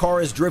where your car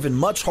is driven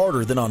much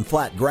harder than on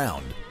flat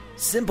ground.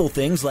 Simple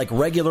things like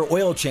regular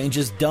oil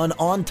changes done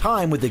on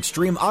time with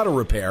Extreme Auto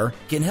Repair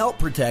can help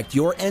protect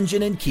your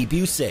engine and keep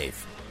you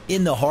safe.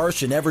 In the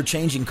harsh and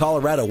ever-changing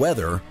Colorado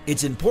weather,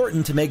 it's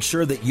important to make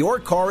sure that your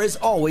car is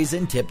always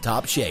in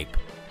tip-top shape.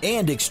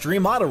 And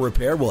Extreme Auto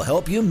Repair will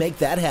help you make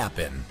that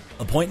happen.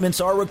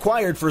 Appointments are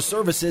required for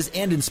services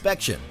and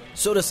inspection.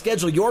 So to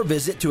schedule your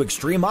visit to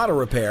Extreme Auto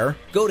Repair,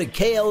 go to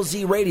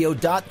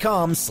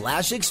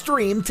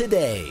klzradio.com/extreme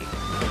today.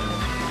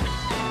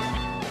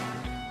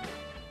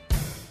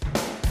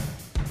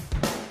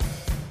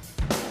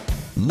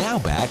 Now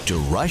back to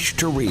Rush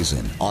to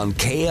Reason on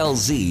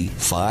KLZ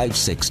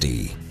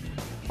 560.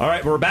 All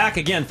right, we're back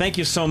again. Thank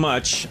you so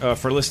much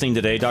for listening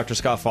today. Dr.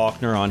 Scott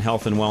Faulkner on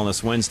Health and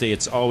Wellness Wednesday.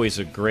 It's always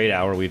a great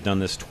hour. We've done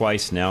this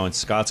twice now, and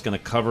Scott's going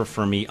to cover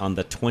for me on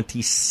the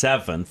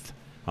 27th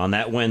on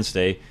that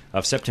Wednesday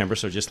of September,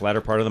 so just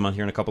latter part of the month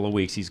here in a couple of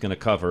weeks, he's going to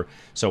cover.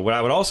 So what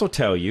I would also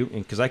tell you,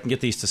 because I can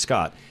get these to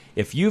Scott,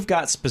 if you've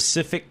got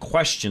specific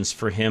questions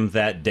for him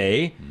that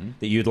day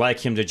that you'd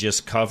like him to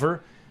just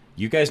cover,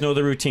 you guys know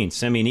the routine.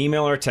 Send me an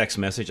email or a text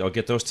message. I'll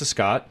get those to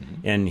Scott,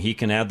 and he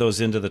can add those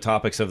into the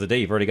topics of the day.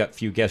 You've already got a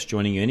few guests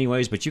joining you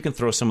anyways, but you can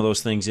throw some of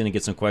those things in and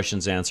get some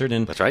questions answered.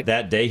 And that's right.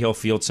 That day he'll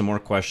field some more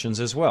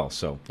questions as well.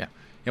 So yeah.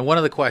 And one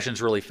of the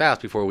questions really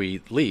fast before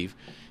we leave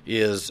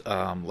is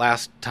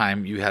last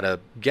time you had a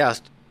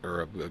guest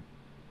or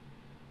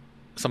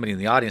somebody in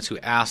the audience who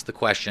asked the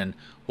question,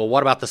 well,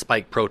 what about the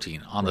spike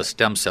protein on the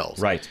stem cells?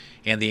 Right.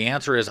 And the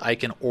answer is I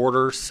can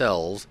order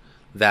cells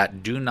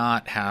that do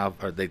not have,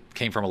 or they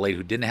came from a lady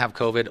who didn't have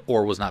COVID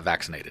or was not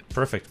vaccinated.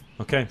 Perfect.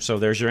 Okay, so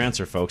there's your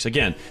answer, folks.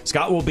 Again,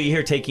 Scott will be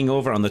here taking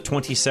over on the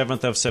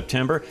 27th of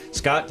September.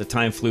 Scott, the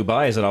time flew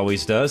by, as it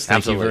always does. Thank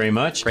Absolutely. you very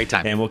much. Great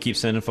time. And we'll keep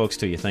sending folks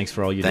to you. Thanks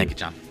for all you do. Thank you,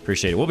 John.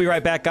 Appreciate it. We'll be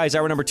right back, guys.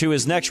 Hour number 2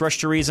 is next. Rush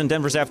to Reason,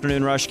 Denver's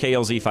Afternoon Rush,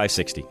 KLZ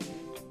 560.